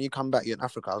UK, but when you come back, you're in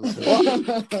Africa. I was like,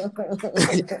 what? Do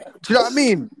you know what I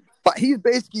mean? But he's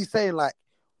basically saying like,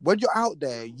 when you're out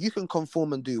there, you can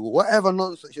conform and do whatever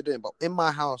nonsense you're doing. But in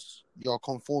my house, you're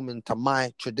conforming to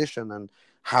my tradition and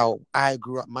how I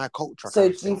grew up, my culture. So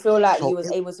do you feel like so you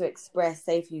was able to express,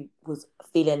 say if you was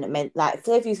feeling,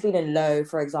 say if you was feeling low,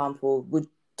 for example,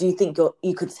 do you think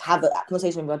you could have a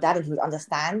conversation with your dad and he would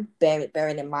understand,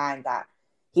 bearing in mind that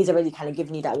he's already kind of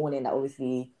given you that warning that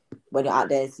obviously when you're out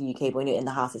there it's the UK, but when you're in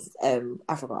the house it's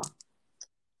Africa?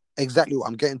 Exactly what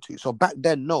I'm getting to. So back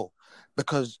then, no,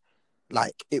 because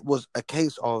like it was a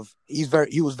case of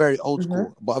he was very old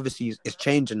school, but obviously it's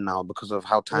changing now because of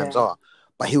how times are.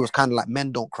 But he was kind of like,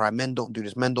 men don't cry, men don't do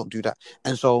this, men don't do that.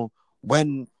 And so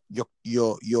when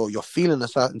you're feeling a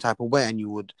certain type of way and you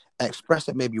would express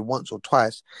it maybe once or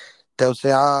twice, they'll say,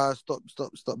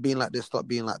 stop being like this, stop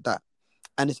being like that.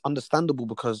 And it's understandable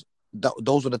because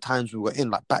those were the times we were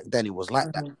in. Like back then it was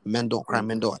like that. Men don't cry,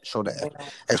 men don't show their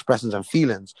expressions and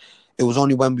feelings. It was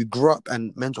only when we grew up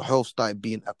and mental health started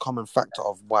being a common factor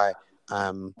of why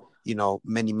you know,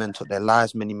 many men took their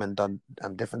lives, many men done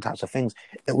different types of things.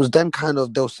 It was then kind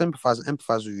of they'll sympathize and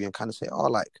empathize with you and kind of say, oh,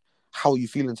 like, how are you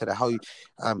feeling today? How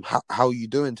are you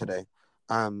doing today?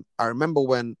 I remember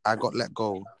when I got let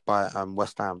go by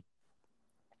West Ham,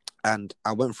 and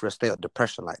I went through a state of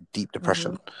depression, like deep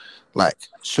depression, like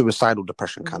suicidal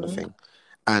depression kind of thing.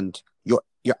 And you're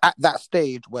at that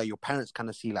stage where your parents kind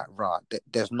of see like, rah,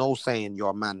 there's no saying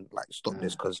you're a man, like stop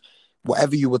this, because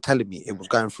whatever you were telling me, it was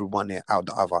going through one ear out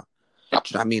the other. Do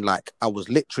you know what I mean? Like I was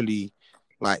literally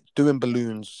like doing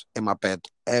balloons in my bed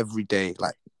every day,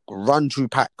 like run through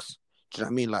packs. Do you know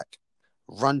what I mean? Like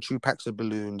run through packs of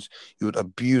balloons. You would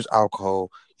abuse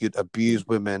alcohol. You'd abuse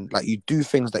women. Like you do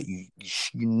things that you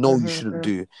know you shouldn't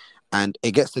do. And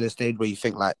it gets to the stage where you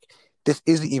think like, this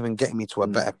isn't even getting me to a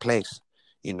better place,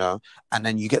 you know? And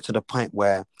then you get to the point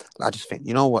where I just think,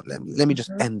 you know what, let me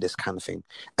just end this kind of thing.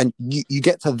 And you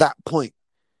get to that point,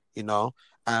 you know,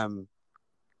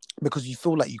 because you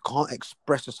feel like you can't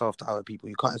express yourself to other people.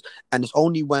 You can't. And it's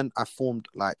only when I formed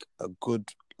like a good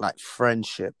like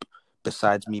friendship,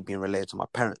 besides me being related to my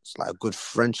parents, like a good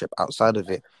friendship outside of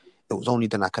it, it was only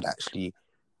then I could actually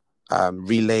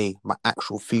relay my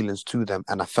actual feelings to them,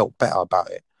 and I felt better about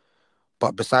it.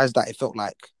 But besides that, it felt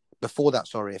like it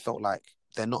felt like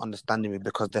they're not understanding me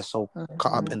because they're so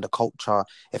caught up in the culture.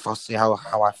 If I say how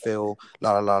I feel,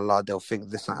 la la la la, they'll think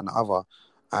this, that, and the other.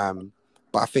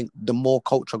 But I think the more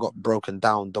culture got broken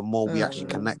down, the more we actually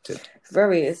connected. Thanks for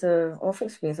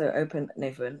being so open,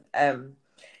 Nathan.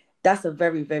 That's a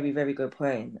very, very, very good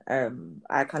point.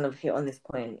 I kind of hit on this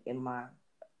point in my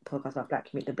podcast about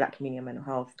the Black community and mental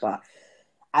health, but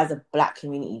as a Black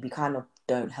community, we kind of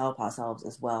don't help ourselves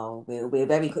as well. We're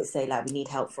very quick to say like we need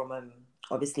help from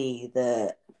obviously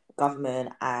the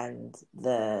government and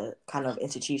the kind of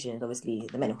institutions, obviously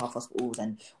the mental health hospitals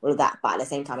and all of that. But at the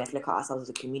same time, we have to look at ourselves as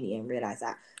a community and realize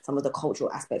that some of the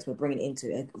cultural aspects we're bringing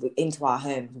into our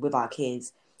homes with our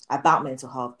kids about mental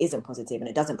health isn't positive, and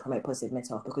it doesn't promote positive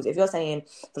mental health. Because if you're saying,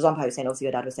 for example, you're saying obviously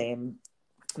your dad was saying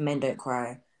men don't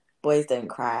cry, boys don't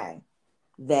cry,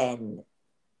 then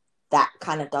that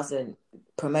kind of doesn't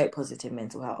promote positive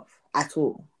mental health at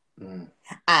all.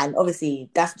 And obviously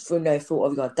that's through no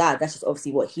fault of your dad. That's just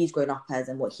obviously what he's grown up as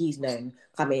and what he's known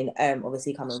coming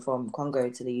from Congo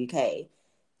to the UK.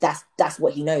 That's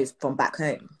what he knows from back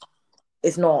home.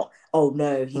 It's not, oh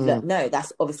no, no,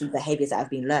 that's obviously behaviours that have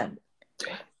been learned.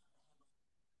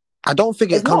 I don't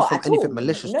think it comes from anything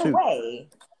malicious too. No way.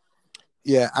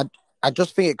 Yeah, I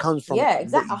just think it comes from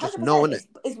exactly. what you just know, innit?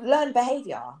 It's learned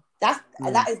behaviour. That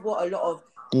is what a lot of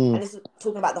and this is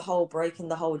talking about the whole breaking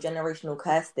the whole generational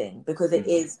curse thing, because it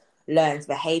is learned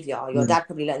behaviour. Your dad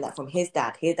probably learned that from his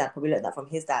dad. His dad probably learned that from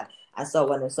his dad, and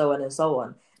so on and so on and so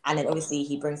on. And then obviously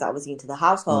he brings that obviously into the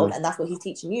household, and that's what he's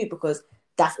teaching you because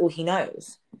that's all he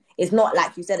knows. It's not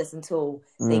like you said it's until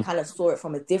they kind of saw it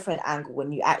from a different angle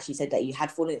when you actually said that you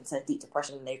had fallen into deep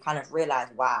depression, and they kind of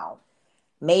realised, wow,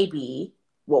 maybe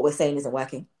what we're saying isn't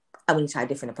working and we need to try a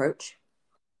different approach.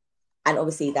 And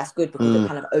obviously that's good because it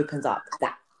kind of opens up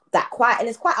and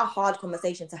it's quite a hard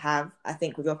conversation to have, I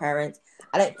think, with your parents.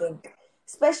 I don't think,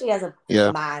 especially as a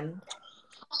man,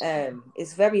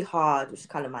 it's very hard, which is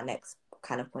kind of my next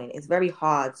kind of point. It's very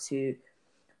hard to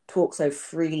talk so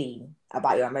freely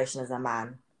about your emotions as a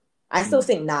man. I still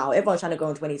think now everyone's trying to go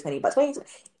in 2020, but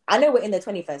I know we're in the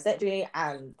 21st century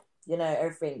and, you know,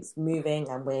 everything's moving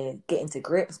and we're getting to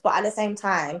grips. But at the same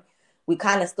time, we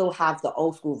kind of still have the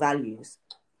old school values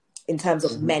in terms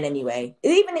of men anyway.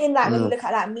 Even in that, when you look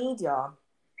at that media,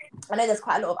 I know there's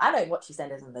quite a lot of, I don't watch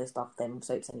EastEnders and those stuff, them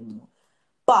soaps anymore.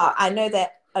 But I know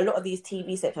that a lot of these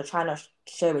TV sets are trying to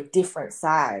show a different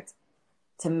side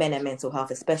to men and mental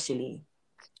health, especially.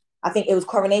 I think it was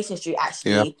Coronation Street,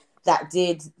 actually, that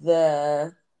did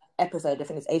the episode, I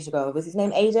think it's ages ago. Was his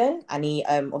name Aiden? And he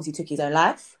obviously took his own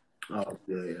life. Oh,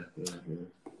 yeah.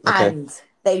 And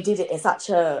they did it in such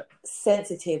a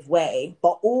sensitive way,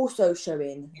 but also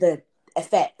showing the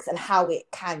effects and how it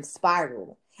can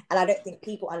spiral. And I don't think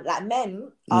people, like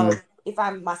men, if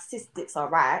my statistics are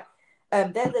right,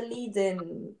 they're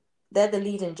the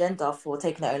leading gender for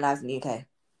taking their own lives in the UK.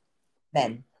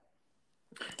 Men.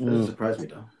 It doesn't surprise me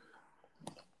though.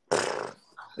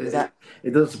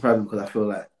 It doesn't surprise me because I feel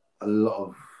like a lot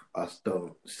of us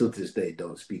still to this day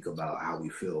don't speak about how we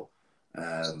feel,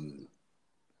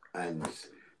 and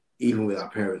even with our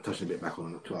parents, touching a bit back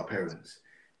on to our parents.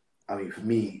 I mean, for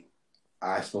me,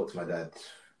 I spoke to my dad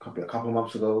a couple of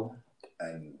months ago,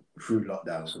 and through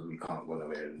lockdown, so we can't go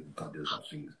nowhere and can't do such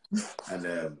things. And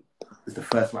it's the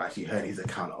first time I actually heard his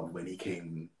account of when he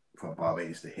came from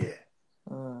Barbados to here.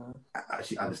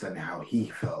 Actually understanding how he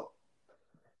felt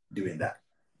doing that.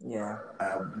 Yeah.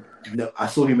 No, I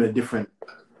saw him in a different.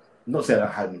 Not saying I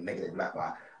had a negative light,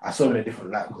 but I saw him in a different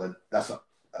light because that's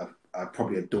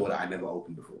probably a door that I never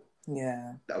opened before.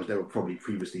 Yeah. That was never probably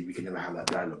previously. We can never have that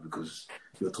dialogue because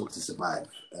you're taught to survive.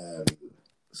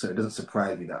 So it doesn't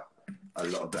surprise me that a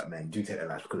lot of black men do take their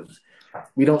lives because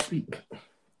we don't speak.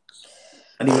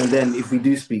 And even then, if we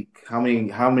do speak, how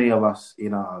many of us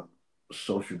in our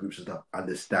social groups and stuff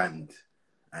understand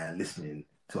and listening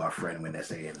to our friend when they're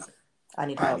saying, I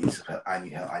need help. I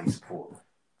need help. I need support.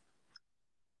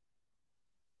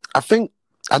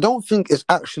 I don't think it's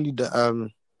actually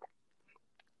the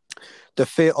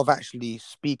fear of actually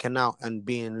speaking out and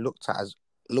being looked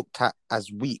at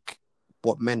as weak,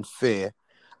 what men fear.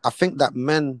 I think that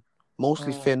men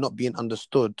mostly fear not being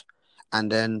understood,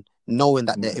 and then knowing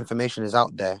that their information is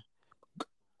out there,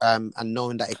 and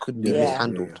knowing that it could be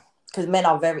mishandled. Because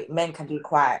men can be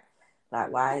quite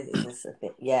like, why is this a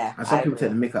bit? Yeah. And some people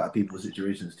take the mick out of people's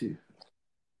situations too.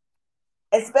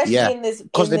 Especially in this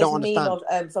meme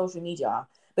of social media,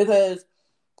 because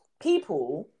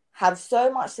people have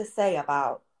so much to say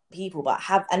about people, but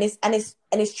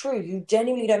it's true. You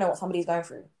genuinely don't know what somebody's going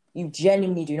through. You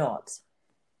genuinely do not.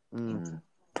 And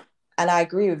I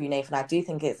agree with you, Nathan. I do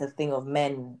think it's a thing of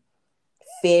men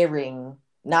fearing.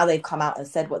 Now they've come out and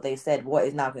said what they said. What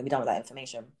is now going to be done with that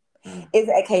information? Is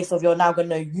it a case of you're now going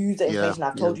to use the information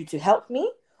I've told you to help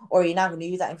me? Or are you now going to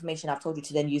use that information I've told you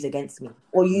to then use against me?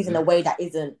 Or use in a way that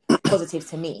isn't positive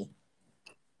to me?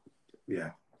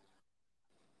 Yeah.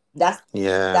 That's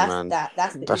the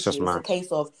That's issue. just It's mad. a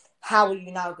case of how are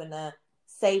you now going to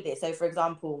say this? So, for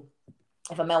example,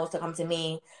 if a male was to come to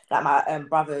me, like my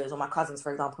brothers or my cousins,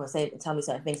 for example, and tell me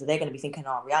certain things, so they're going to be thinking,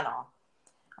 oh, Rihanna,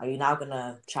 are you now going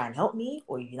to try and help me?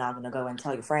 Or are you now going to go and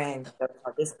tell your friend, go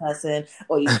tell this person?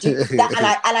 Or you do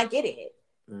that? And I get it.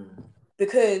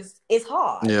 Because it's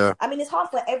hard. Yeah. I mean, it's hard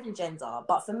for every gender,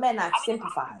 but for men, I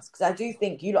sympathise. Because I do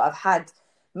think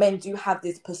men do have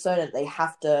this persona that they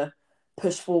have to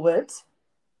push forward.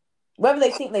 Whether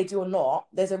they think they do or not,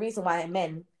 there's a reason why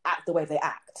men act the way they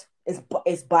act.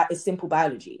 It's simple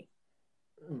biology.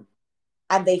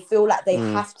 And they feel like they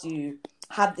have to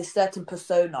have this certain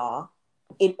persona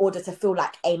in order to feel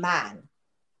like a man.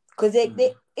 Because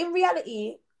they in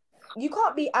reality, you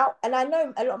can't be out, and I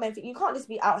know a lot of men think you can't just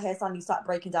be out here suddenly start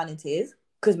breaking down in tears,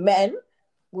 because men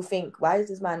will think, why is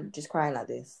this man just crying like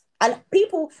this? And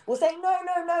people will say, no,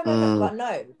 but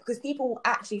no, because people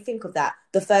actually think of that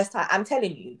the first time. I'm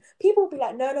telling you, people will be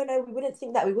like, no, we wouldn't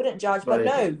think that, we wouldn't judge, but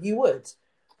no, you would.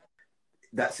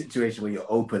 That situation where you're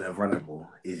open and vulnerable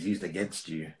is used against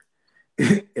you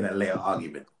in a later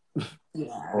argument.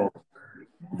 Yeah.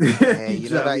 You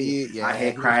know that I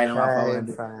hear crying on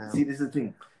my phone. See, this is the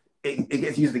thing. It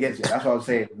gets used against you. That's what I'm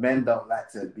saying. Men don't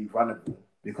like to be vulnerable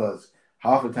because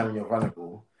half the time when you're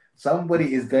vulnerable,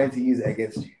 somebody is going to use it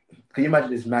against you. Can you imagine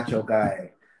this macho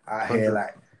guy out here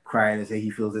like crying and say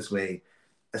he feels this way,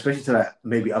 especially to like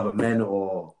maybe other men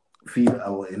or female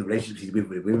or in relationships he's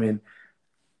with women?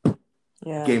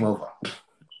 Yeah. Game over.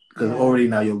 Because already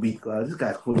now you're weak. This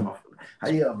guy's calling my phone. How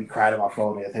you gonna be crying on my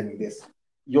phone and telling me this?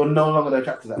 You're no longer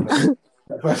attracted to that person.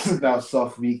 That person's now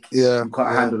soft, weak. Yeah. You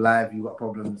can't handle life. You got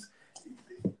problems.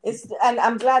 And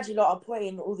I'm glad you lot are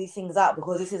pointing all these things out,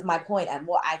 because this is my point and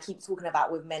what I keep talking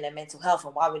about with men and mental health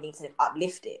and why we need to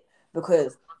uplift it.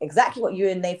 Because exactly what you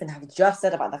and Nathan have just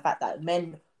said about the fact that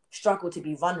men struggle to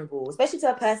be vulnerable, especially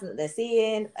to a person that they're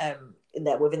seeing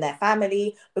within their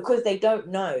family, because they don't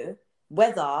know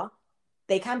whether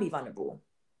they can be vulnerable.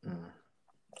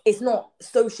 It's not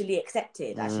socially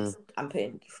accepted. Actually, I'm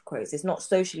putting quotes. It's not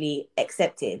socially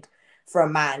accepted for a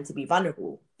man to be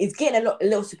vulnerable. It's getting a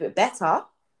little bit better,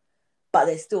 but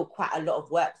there's still quite a lot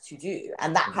of work to do.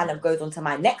 And that kind of goes on to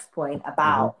my next point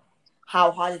about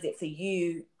how hard is it for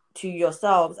you to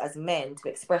yourselves as men to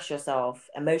express yourself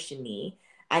emotionally.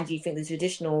 And do you think the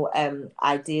traditional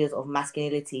ideas of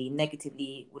masculinity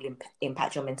negatively will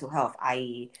impact your mental health,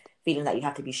 i.e. feeling that you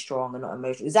have to be strong and not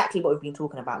emotional? Exactly what we've been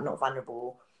talking about, not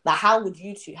vulnerable. Like, how do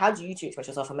you two express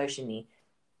yourself emotionally?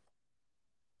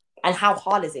 And how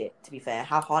hard is it, to be fair?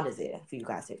 How hard is it for you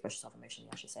guys to express yourself emotionally,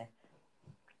 I should say?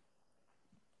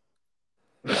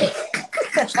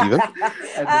 Stephen?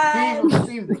 And the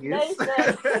theme of the evening is...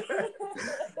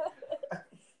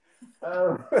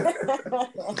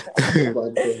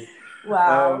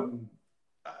 Wow.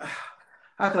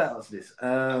 How can I answer this?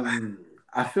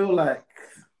 I feel like,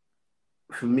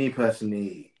 for me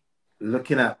personally,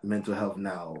 looking at mental health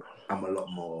now, I'm a lot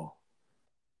more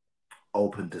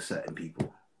open to certain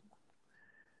people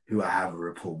who I have a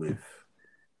rapport with.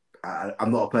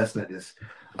 I'm not a person that just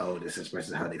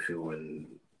expresses how they feel and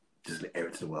just air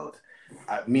it to the world.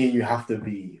 Me and you have to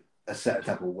be a certain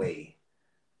type of way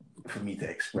for me to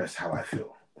express how I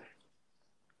feel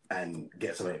and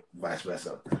get something vice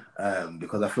versa.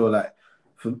 Because I feel like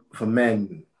for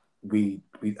men, we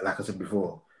like I said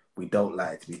before, we don't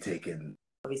like to be taken.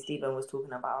 Obviously, Stephen was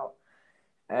talking about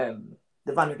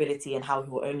the vulnerability and how he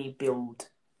would only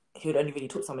really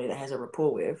talk to somebody that has a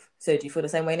rapport with. So do you feel the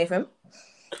same way, Nathan?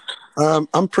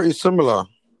 I'm pretty similar.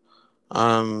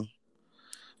 I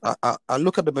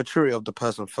look at the maturity of the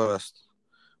person first,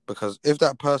 because if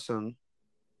that person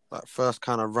like first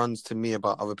kind of runs to me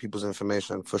about other people's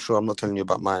information, for sure I'm not telling you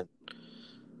about mine.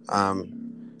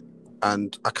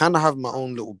 And I kind of have my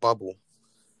own little bubble.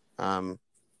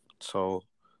 So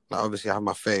like obviously I have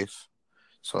my faith.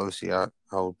 So obviously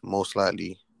I'll most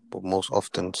likely, but most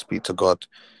often speak to God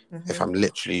if I'm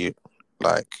literally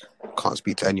like can't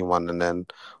speak to anyone. And then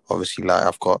obviously like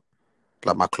I've got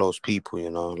like my close people, you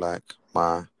know, like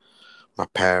my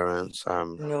parents,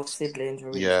 your siblings,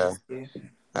 or yeah,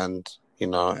 and you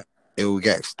know it will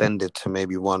get extended to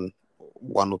maybe one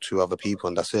or two other people,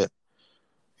 and that's it,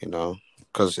 you know,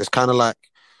 because it's kind of like,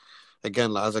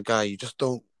 again, like as a guy, you just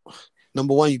don't.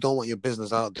 Number one, you don't want your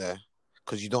business out there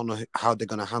because you don't know how they're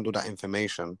gonna handle that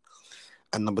information,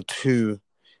 and number two,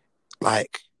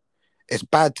 like it's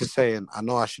bad to say, and I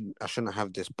know I shouldn't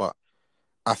have this, but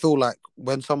I feel like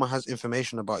when someone has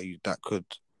information about you that could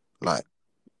like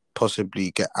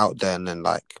possibly get out there and then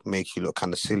like make you look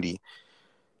kind of silly,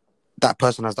 that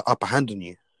person has the upper hand on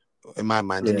you, in my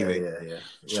mind anyway. Yeah.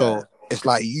 So it's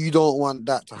like you don't want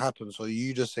that to happen, so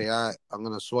you just say, all right, I'm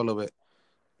gonna swallow it.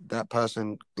 That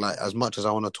person, like, as much as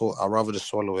I want to talk, I'd rather just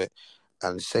swallow it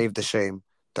and save the shame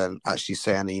than actually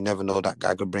say, and you never know, that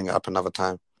guy could bring it up another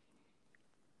time.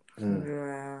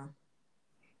 Yeah,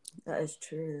 that is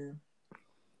true.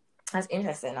 That's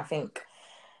interesting. I think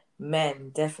men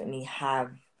definitely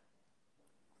have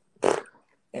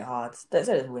it hard. So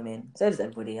does women. So does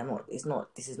everybody.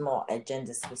 This is not a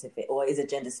gender specific, or it is a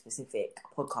gender specific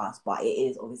podcast, but it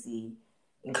is obviously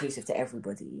inclusive to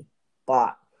everybody.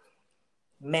 But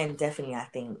men definitely, I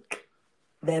think,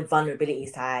 their vulnerability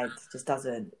side just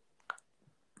doesn't.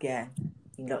 Yeah,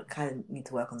 you kind of need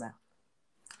to work on that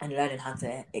and learning how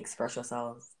to express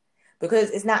yourselves,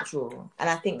 because it's natural. And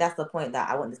I think that's the point that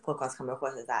I want this podcast to come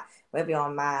across, is that whether you're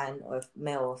a man or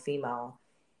male or female,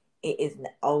 it is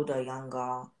older,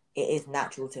 younger, it is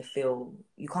natural to feel,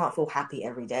 you can't feel happy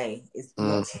every day. It's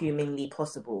not humanly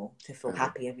possible to feel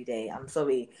happy every day. I'm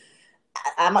sorry.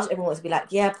 How much everyone wants to be like,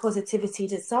 yeah, positivity.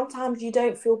 Sometimes you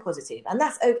don't feel positive. And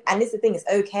that's okay. And this is the thing, it's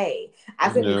okay. I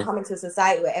think we come into a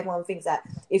society where everyone thinks that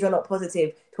if you're not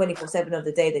positive 24/7 of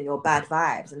the day, then you're bad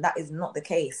vibes. And that is not the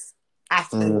case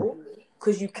at all.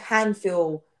 Because you can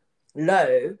feel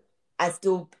low and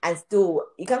still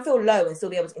you can feel low and still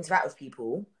be able to interact with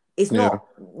people. It's not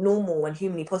normal and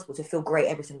humanly possible to feel great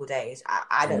every single day.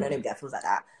 I don't know nobody that feels like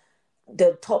that.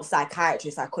 The top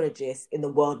psychiatrists, psychologists in the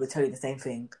world will tell you the same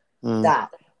thing. That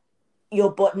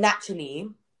naturally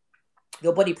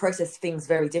your body processes things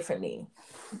very differently.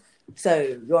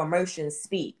 So your emotions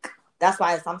speak. That's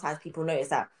why sometimes people notice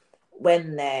that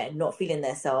when they're not feeling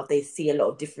themselves, they see a lot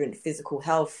of different physical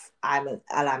health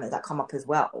alignments that come up as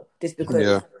well, just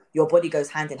because your body goes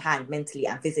hand in hand mentally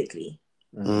and physically.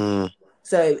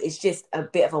 So it's just a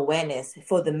bit of awareness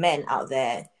for the men out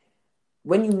there.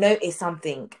 When you notice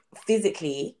something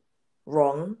physically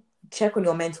wrong, check on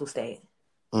your mental state.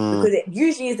 Because it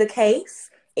usually is the case.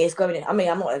 It's going in. I mean,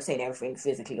 I'm not saying everything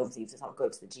physically, obviously, if it's go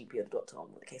to the GP or the doctor or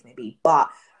what the case may be. But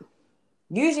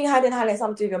usually hand in hand, it's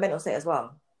something to do with your mental state as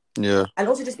well. Yeah. And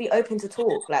also just be open to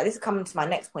talk. Like, this is coming to my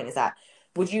next point, is that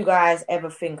would you guys ever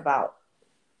think about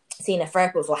seeing a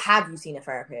therapist, or have you seen a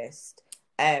therapist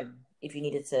if you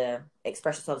needed to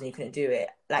express yourselves and you couldn't do it?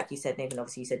 Like you said, Nathan,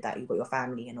 obviously you said that you've got your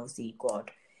family and obviously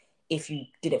God. If you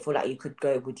didn't feel like you could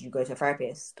go, would you go to a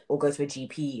therapist or go to a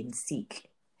GP and seek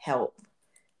help?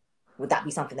 Would that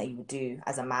be something that you would do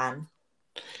as a man?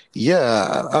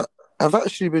 Yeah, I've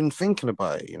actually been thinking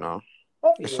about it, you know.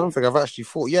 It's something I've actually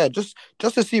thought, just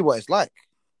to see what it's like.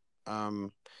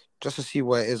 Just to see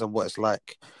what it is and what it's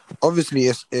like.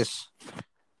 Obviously,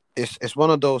 it's one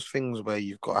of those things where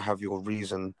you've got to have your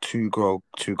reason to go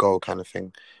kind of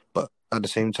thing, but at the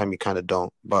same time you kind of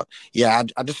don't. But yeah,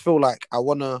 I just feel like I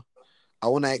wanna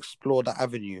explore that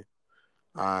avenue.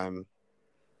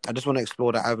 I just want to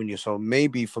explore that avenue. So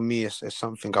maybe for me, it's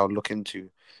something I'll look into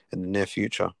in the near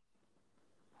future.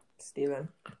 Steven?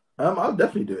 I'll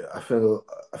definitely do it. I feel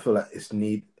like it's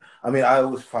need. I mean, I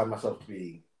always find myself to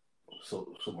be sort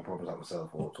my problems out myself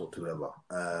or talk to whoever.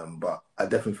 But I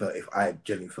definitely felt if I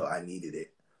genuinely felt I needed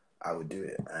it, I would do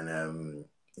it. And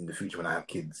in the future when I have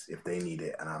kids, if they need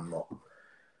it and I'm not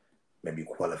maybe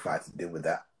qualified to deal with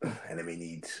that, and they may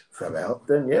need further help,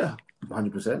 then yeah,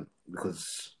 100%.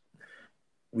 Because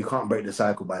we can't break the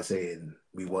cycle by saying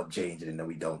we want change and then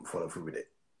we don't follow through with it.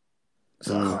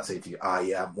 So I can't say to you,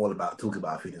 yeah, I'm all about talking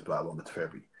about feelings, but I won't go to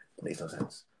therapy. It makes no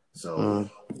sense. So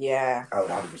yeah, I would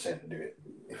 100% do it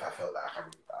if I felt like I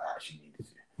actually needed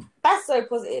to. That's so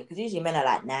positive, because usually men are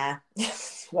like, nah,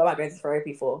 what am I going to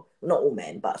therapy for? Not all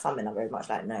men, but some men are very much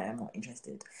like, no, I'm not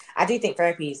interested. I do think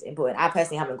therapy is important. I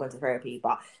personally haven't gone to therapy,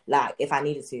 but like if I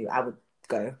needed to, I would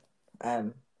go. I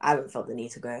haven't felt the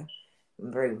need to go.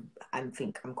 I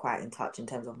think I'm quite in touch in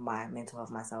terms of my mental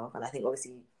health myself, and I think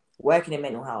obviously working in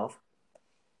mental health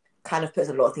kind of puts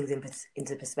a lot of things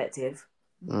into perspective.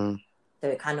 So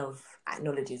it kind of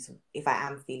acknowledges if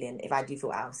I do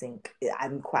feel out of sync,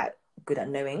 I'm quite good at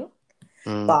knowing.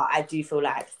 But I do feel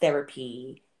like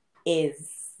therapy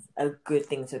is a good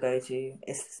thing to go to,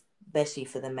 especially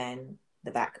for the men,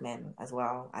 the Black men as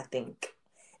well. I think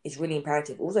it's really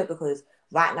imperative. Also because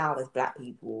right now as Black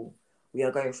people, we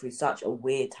are going through such a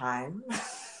weird time.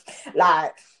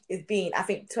 Like, it's been, I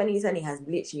think 2020 has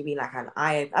literally been like an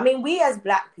eye. I mean, we as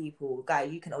Black people, Guy,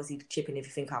 you can obviously chip in if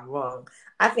you think I'm wrong.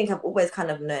 I think I've always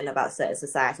kind of known about certain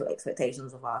societal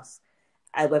expectations of us,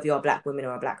 whether you're a Black woman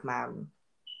or a Black man.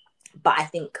 But I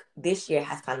think this year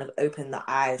has kind of opened the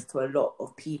eyes to a lot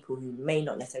of people who may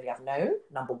not necessarily have known,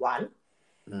 number one.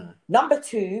 Number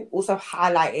two, also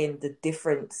highlighting the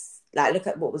difference. Like, look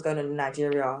at what was going on in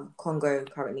Nigeria, Congo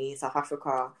currently, South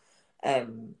Africa,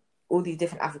 all these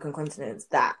different African continents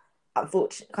that,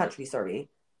 which unfortunately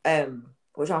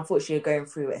are going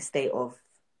through a state of,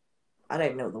 I don't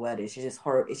even know what the word is. It's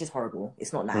just horrible.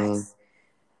 It's not nice.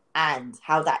 And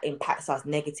how that impacts us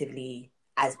negatively,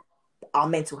 as our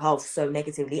mental health so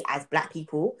negatively as Black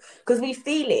people, because we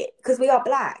feel it, because we are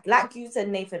Black. Like you said,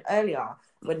 Nathan, earlier,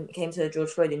 when it came to George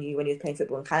Floyd and when he was playing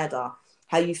football in Canada,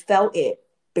 how you felt it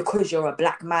because you're a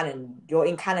Black man and you're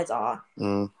in Canada.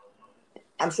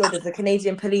 I'm sure does the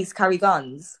Canadian police carry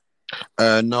guns?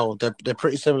 No, they're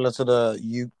pretty similar to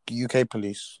the UK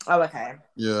police. Oh, okay.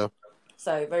 Yeah.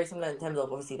 So very similar in terms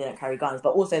of, obviously they don't carry guns,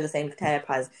 but also the same care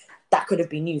as that could have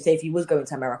been you. Say if you was going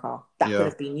to America, that could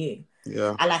have been you.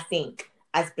 Yeah. And I think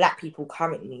as Black people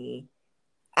currently,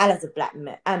 and as Black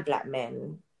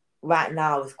men right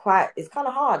now, it's kind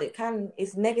of hard.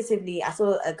 It's negatively. I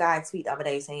saw a guy tweet the other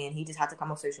day saying he just had to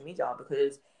come off social media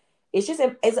because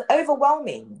it's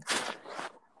overwhelming.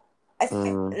 Like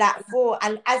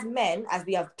and as men, as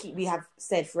we have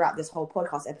said throughout this whole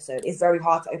podcast episode, it's very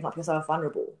hard to open up yourself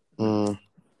vulnerable.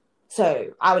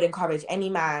 So I would encourage any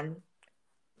man,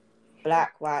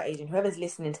 Black, white, Asian, whoever's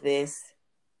listening to this,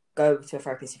 go to a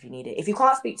therapist if you need it. If you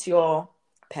can't speak to your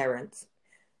parents,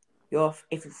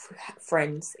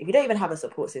 friends, if you don't even have a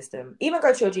support system, even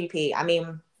go to your GP. I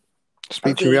mean,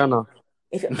 speak to Rihanna.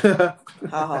 If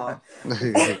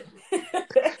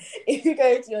you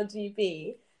go to your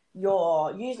GP,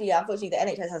 usually, unfortunately, the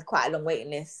NHS has quite a long waiting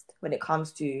list when it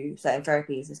comes to certain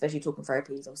therapies, especially talking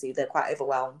therapies. Obviously, they're quite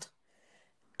overwhelmed.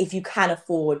 if you can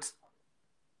afford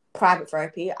private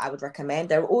therapy, I would recommend.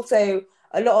 There are also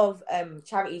a lot of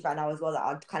charities right now as well that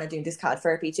are kind of doing discounted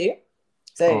therapy too.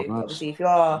 So nice. obviously, if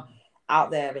you're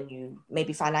out there and you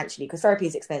maybe financially, because therapy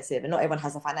is expensive and not everyone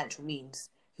has the financial means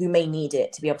who may need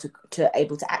it to be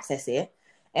able to access it.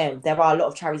 There are a lot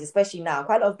of charities, especially now,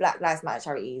 quite a lot of Black Lives Matter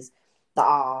charities that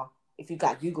are, if you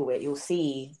like Google it, you'll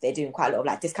see they're doing quite a lot of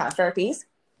like discounted therapies.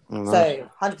 Nice. So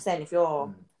 100%, if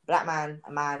you're a Black man,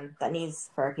 a man that needs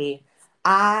therapy,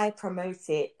 I promote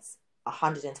it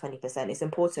 120%. It's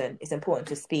important. It's important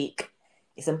to speak.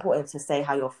 It's important to say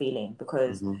how you're feeling,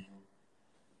 because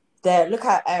look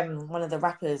at one of the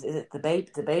rappers. Is it the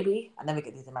baby? I never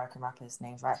get these American rappers'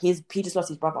 names right. He just lost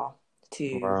his brother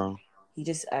to. Wow. He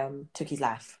just took his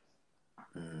life,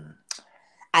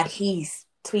 and he's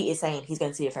tweeted saying he's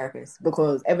going to see a therapist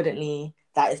because evidently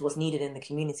that is what's needed in the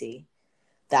community.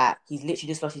 That he's literally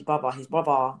just lost his brother. His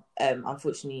brother,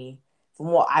 unfortunately, from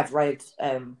what I've read,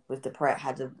 with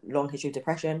had a long history of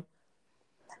depression,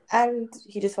 and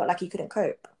he just felt like he couldn't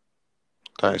cope.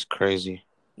 That is crazy.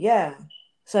 Yeah.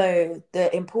 So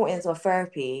the importance of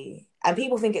therapy, and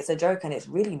people think it's a joke, and it's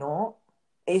really not.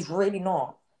 It's really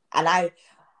not. And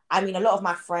I mean, a lot of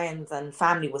my friends and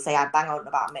family will say I bang on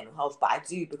about mental health, but I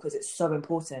do because it's so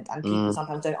important, and people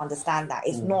sometimes don't understand that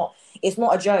it's not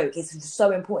a joke. It's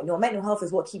so important. Your mental health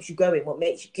is what keeps you going, what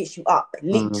gets you up,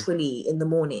 literally in the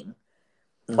morning.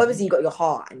 Obviously, you got your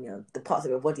heart and the parts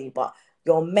of your body, but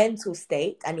your mental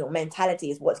state and your mentality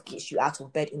is what gets you out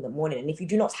of bed in the morning. And if you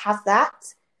do not have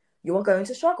that, you are going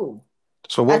to struggle.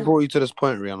 So what brought you to this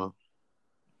point, Rihanna?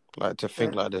 Like, to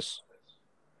think like this?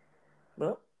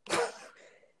 Well,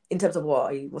 in terms of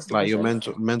what? What's the like question?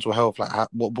 your mental health? Like,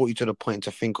 what brought you to the point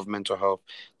to think of mental health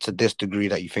to this degree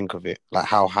that you think of it? Like,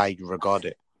 how high you regard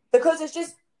it? Because it's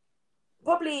just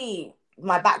probably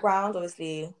my background,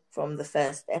 obviously, from the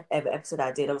first ever episode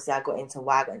I did. Obviously, I got into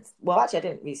why I got into... Well, actually, I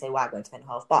didn't really say why I got into mental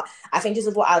health, but I think just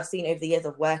of what I've seen over the years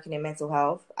of working in mental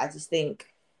health, I just think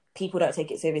people don't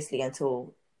take it seriously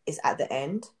until it's at the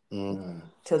end.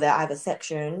 Till they're either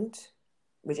sectioned,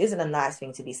 which isn't a nice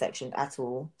thing to be sectioned at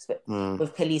all.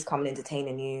 With police coming and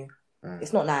detaining you,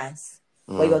 it's not nice.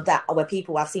 Where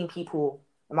I've seen people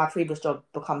in my previous job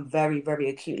become very, very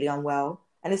acutely unwell,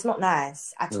 and it's not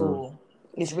nice at all.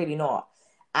 It's really not.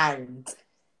 And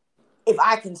if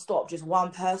I can stop just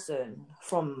one person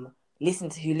from who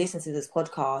listens to this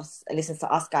podcast and listens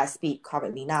to us guys speak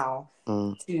currently now,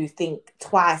 to think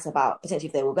twice about potentially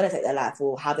if they were going to take their life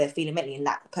or how they're feeling mentally, and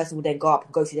that person would then go up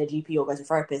and go to their GP or go to a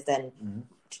therapist, then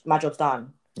my job's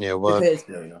done. Yeah, well, because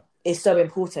it's so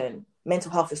important.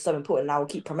 Mental health is so important, and I will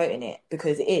keep promoting it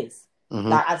because it is.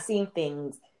 Like, I've seen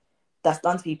things that's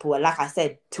done to people, and like I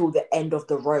said, till the end of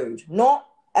the road, not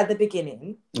at the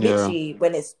beginning. Literally,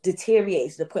 when it's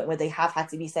deteriorated to the point where they have had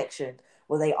to be sectioned,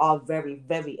 where they are very,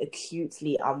 very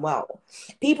acutely unwell.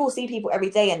 People see people every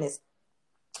day, and this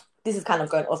is kind of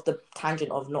going off the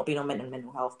tangent of not being on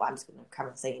mental health, but I'm just going to carry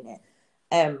on saying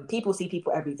it. People see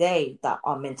people every day that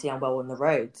are mentally unwell on the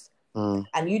roads.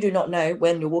 And you do not know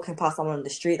when you're walking past someone on the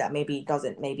street that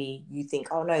maybe you think,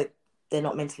 oh no, they're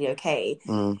not mentally okay.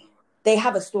 They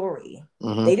have a story.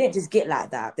 They didn't just get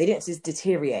like that. They didn't just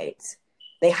deteriorate.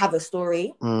 They have a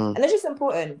story. And it's just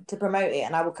important to promote it.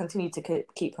 And I will continue to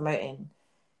keep promoting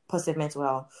positive mental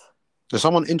health. There's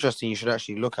someone interesting you should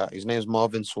actually look at. His name is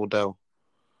Marvin Sordell.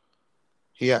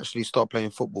 He actually stopped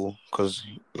playing football because,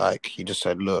 like, he just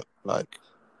said, look, like,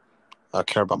 I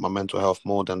care about my mental health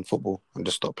more than football, and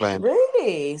just stopped playing.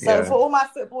 Really? So for all my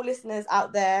football listeners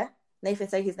out there, Nathan,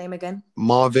 say his name again.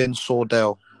 Marvin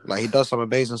Sordell. Like, he does some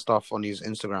amazing stuff on his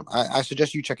Instagram. I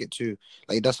suggest you check it too.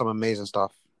 Like, he does some amazing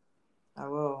stuff. I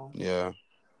will. Yeah.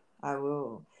 I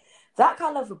will. That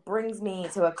kind of brings me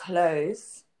to a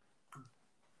close.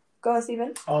 Go on,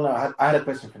 Stephen. Oh, no, I had a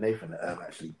question for Nathan,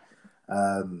 actually.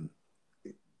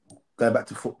 Going back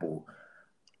to football.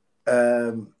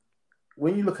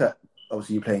 When you look at,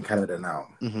 obviously, you play in Canada now,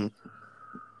 and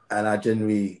I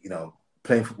generally,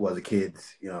 playing football as a kid,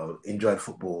 enjoyed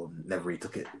football, never really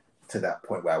took it to that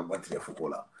point where I went to be a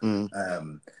footballer.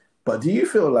 But do you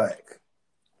feel like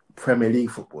Premier League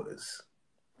footballers,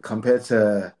 compared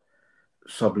to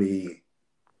probably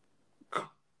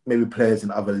maybe players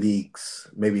in other leagues,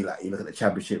 maybe like you look at the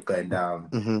Championship going down,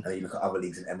 and you look at other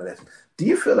leagues in MLS, do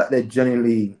you feel like they're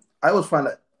genuinely... I always find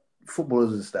that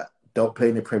footballers that don't play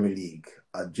in the Premier League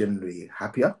are generally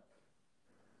happier,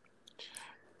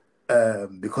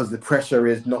 because the pressure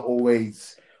is not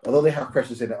always... Although they have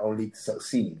pressures in their own league to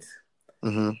succeed,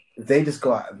 they just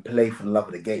go out and play for the love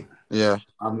of the game. Yeah.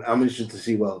 I'm interested to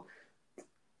see, well,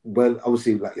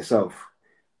 obviously, like yourself,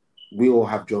 we all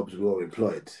have jobs, we're all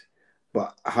employed.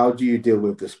 But how do you deal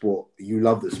with the sport? You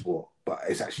love the sport, but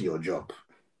it's actually your job.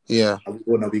 Yeah.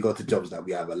 Well, no, we go to jobs that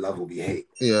we either love or we hate.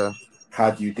 Yeah.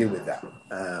 How do you deal with that?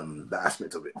 That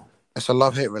aspect of it. It's a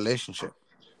love-hate relationship.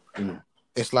 Mm.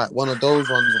 It's like one of those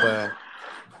ones where,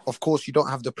 of course, you don't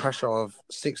have the pressure of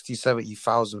 60,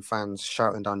 70,000 fans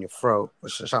shouting down your throat, or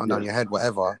shouting down your head,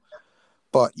 whatever.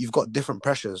 But you've got different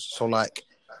pressures. So, like,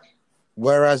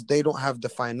 whereas they don't have the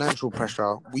financial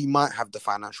pressure, we might have the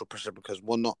financial pressure because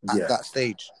we're not at that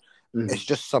stage. Mm-hmm. It's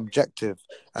just subjective.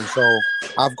 And so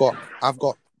I've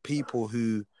got people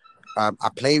who I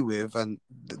play with, and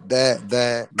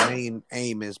their main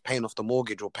aim is paying off the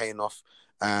mortgage or paying off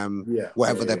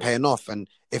whatever they're paying off. And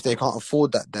if they can't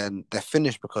afford that, then they're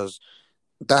finished, because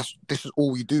this is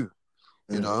all we do,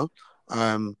 you know?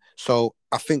 So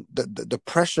I think that the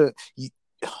pressure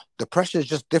is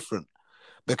just different,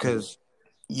 because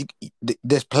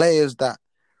there's players that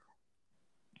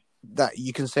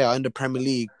you can say are in the Premier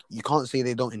League. You can't say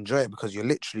they don't enjoy it, because you're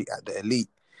literally at the elite.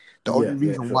 The only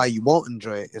reason why you won't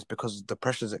enjoy it is because of the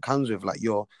pressures it comes with. Like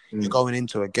you're going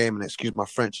into a game, and excuse my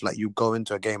French, like you go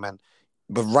into a game,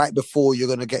 but right before you're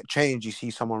gonna get changed, you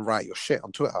see someone write your shit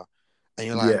on Twitter, and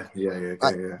you're like,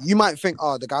 you might think,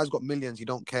 oh, the guy's got millions, you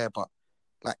don't care, but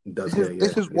like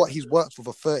this is what he's worked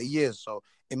for 30 years. So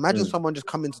imagine someone just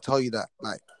coming to tell you that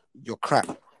like you're crap.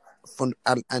 And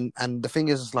the thing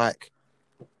is like,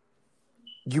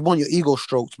 you want your ego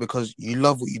stroked because you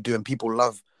love what you do, and people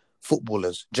love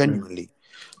footballers genuinely.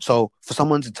 So for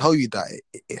someone to tell you that,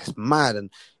 it's mad. And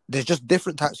there's just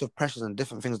different types of pressures and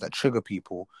different things that trigger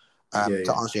people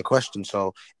to answer your question.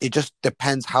 So it just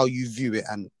depends how you view it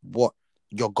and what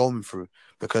you're going through,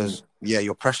 because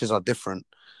your pressures are different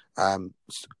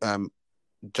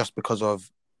just because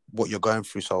of what you're going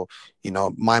through. So, you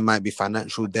know, mine might be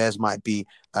financial, theirs might be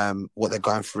what they're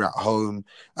going through at home.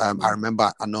 I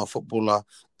remember, I know a footballer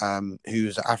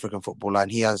who's an African footballer,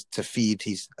 and he has to feed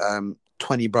his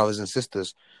 20 brothers and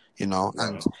sisters, you know.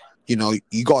 And you know,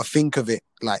 you got to think of it,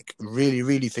 like really,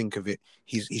 really think of it.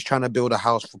 He's trying to build a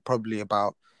house for probably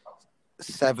about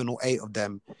 7 or 8 of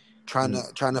them, trying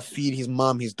to feed his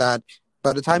mum, his dad.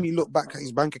 By the time you look back at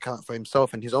his bank account for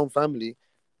himself and his own family,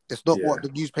 it's not what the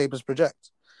newspapers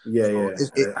project. How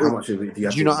much of it do you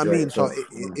have do you know what I mean? yourself? So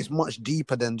it's much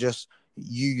deeper than just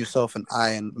you, yourself, and I,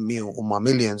 and me, or my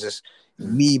millions. It's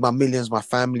me, my millions, my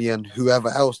family, and whoever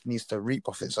else needs to reap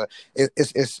off it. So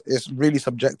it's really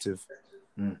subjective.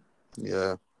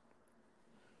 Yeah.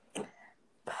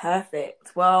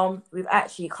 Perfect. Well, we've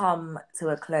actually come to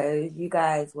a close. You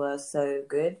guys were so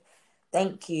good.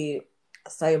 Thank you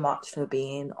so much for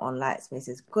being on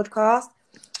Lightspace's podcast.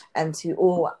 And to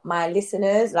all my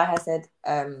listeners, like I said,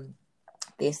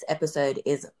 this episode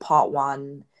is part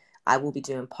 1. I will be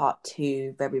doing part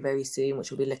 2 very, very soon,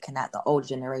 which will be looking at the older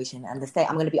generation. And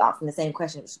I'm going to be asking the same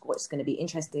question, which is going to be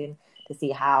interesting to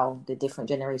see how the different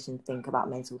generations think about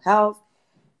mental health.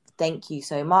 Thank you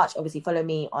so much. Obviously, follow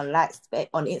me on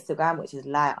Instagram, which is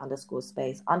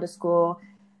light_space_.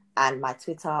 And my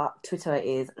Twitter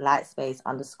is lightspace_.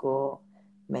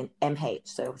 MH,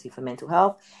 so obviously for mental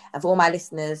health. And for all my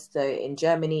listeners, so in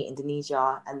Germany,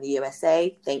 Indonesia, and the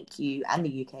USA, thank you, and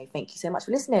the UK, thank you so much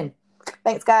for listening.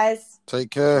 Thanks, guys.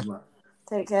 Take care.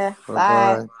 Take care.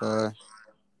 Bye. Bye.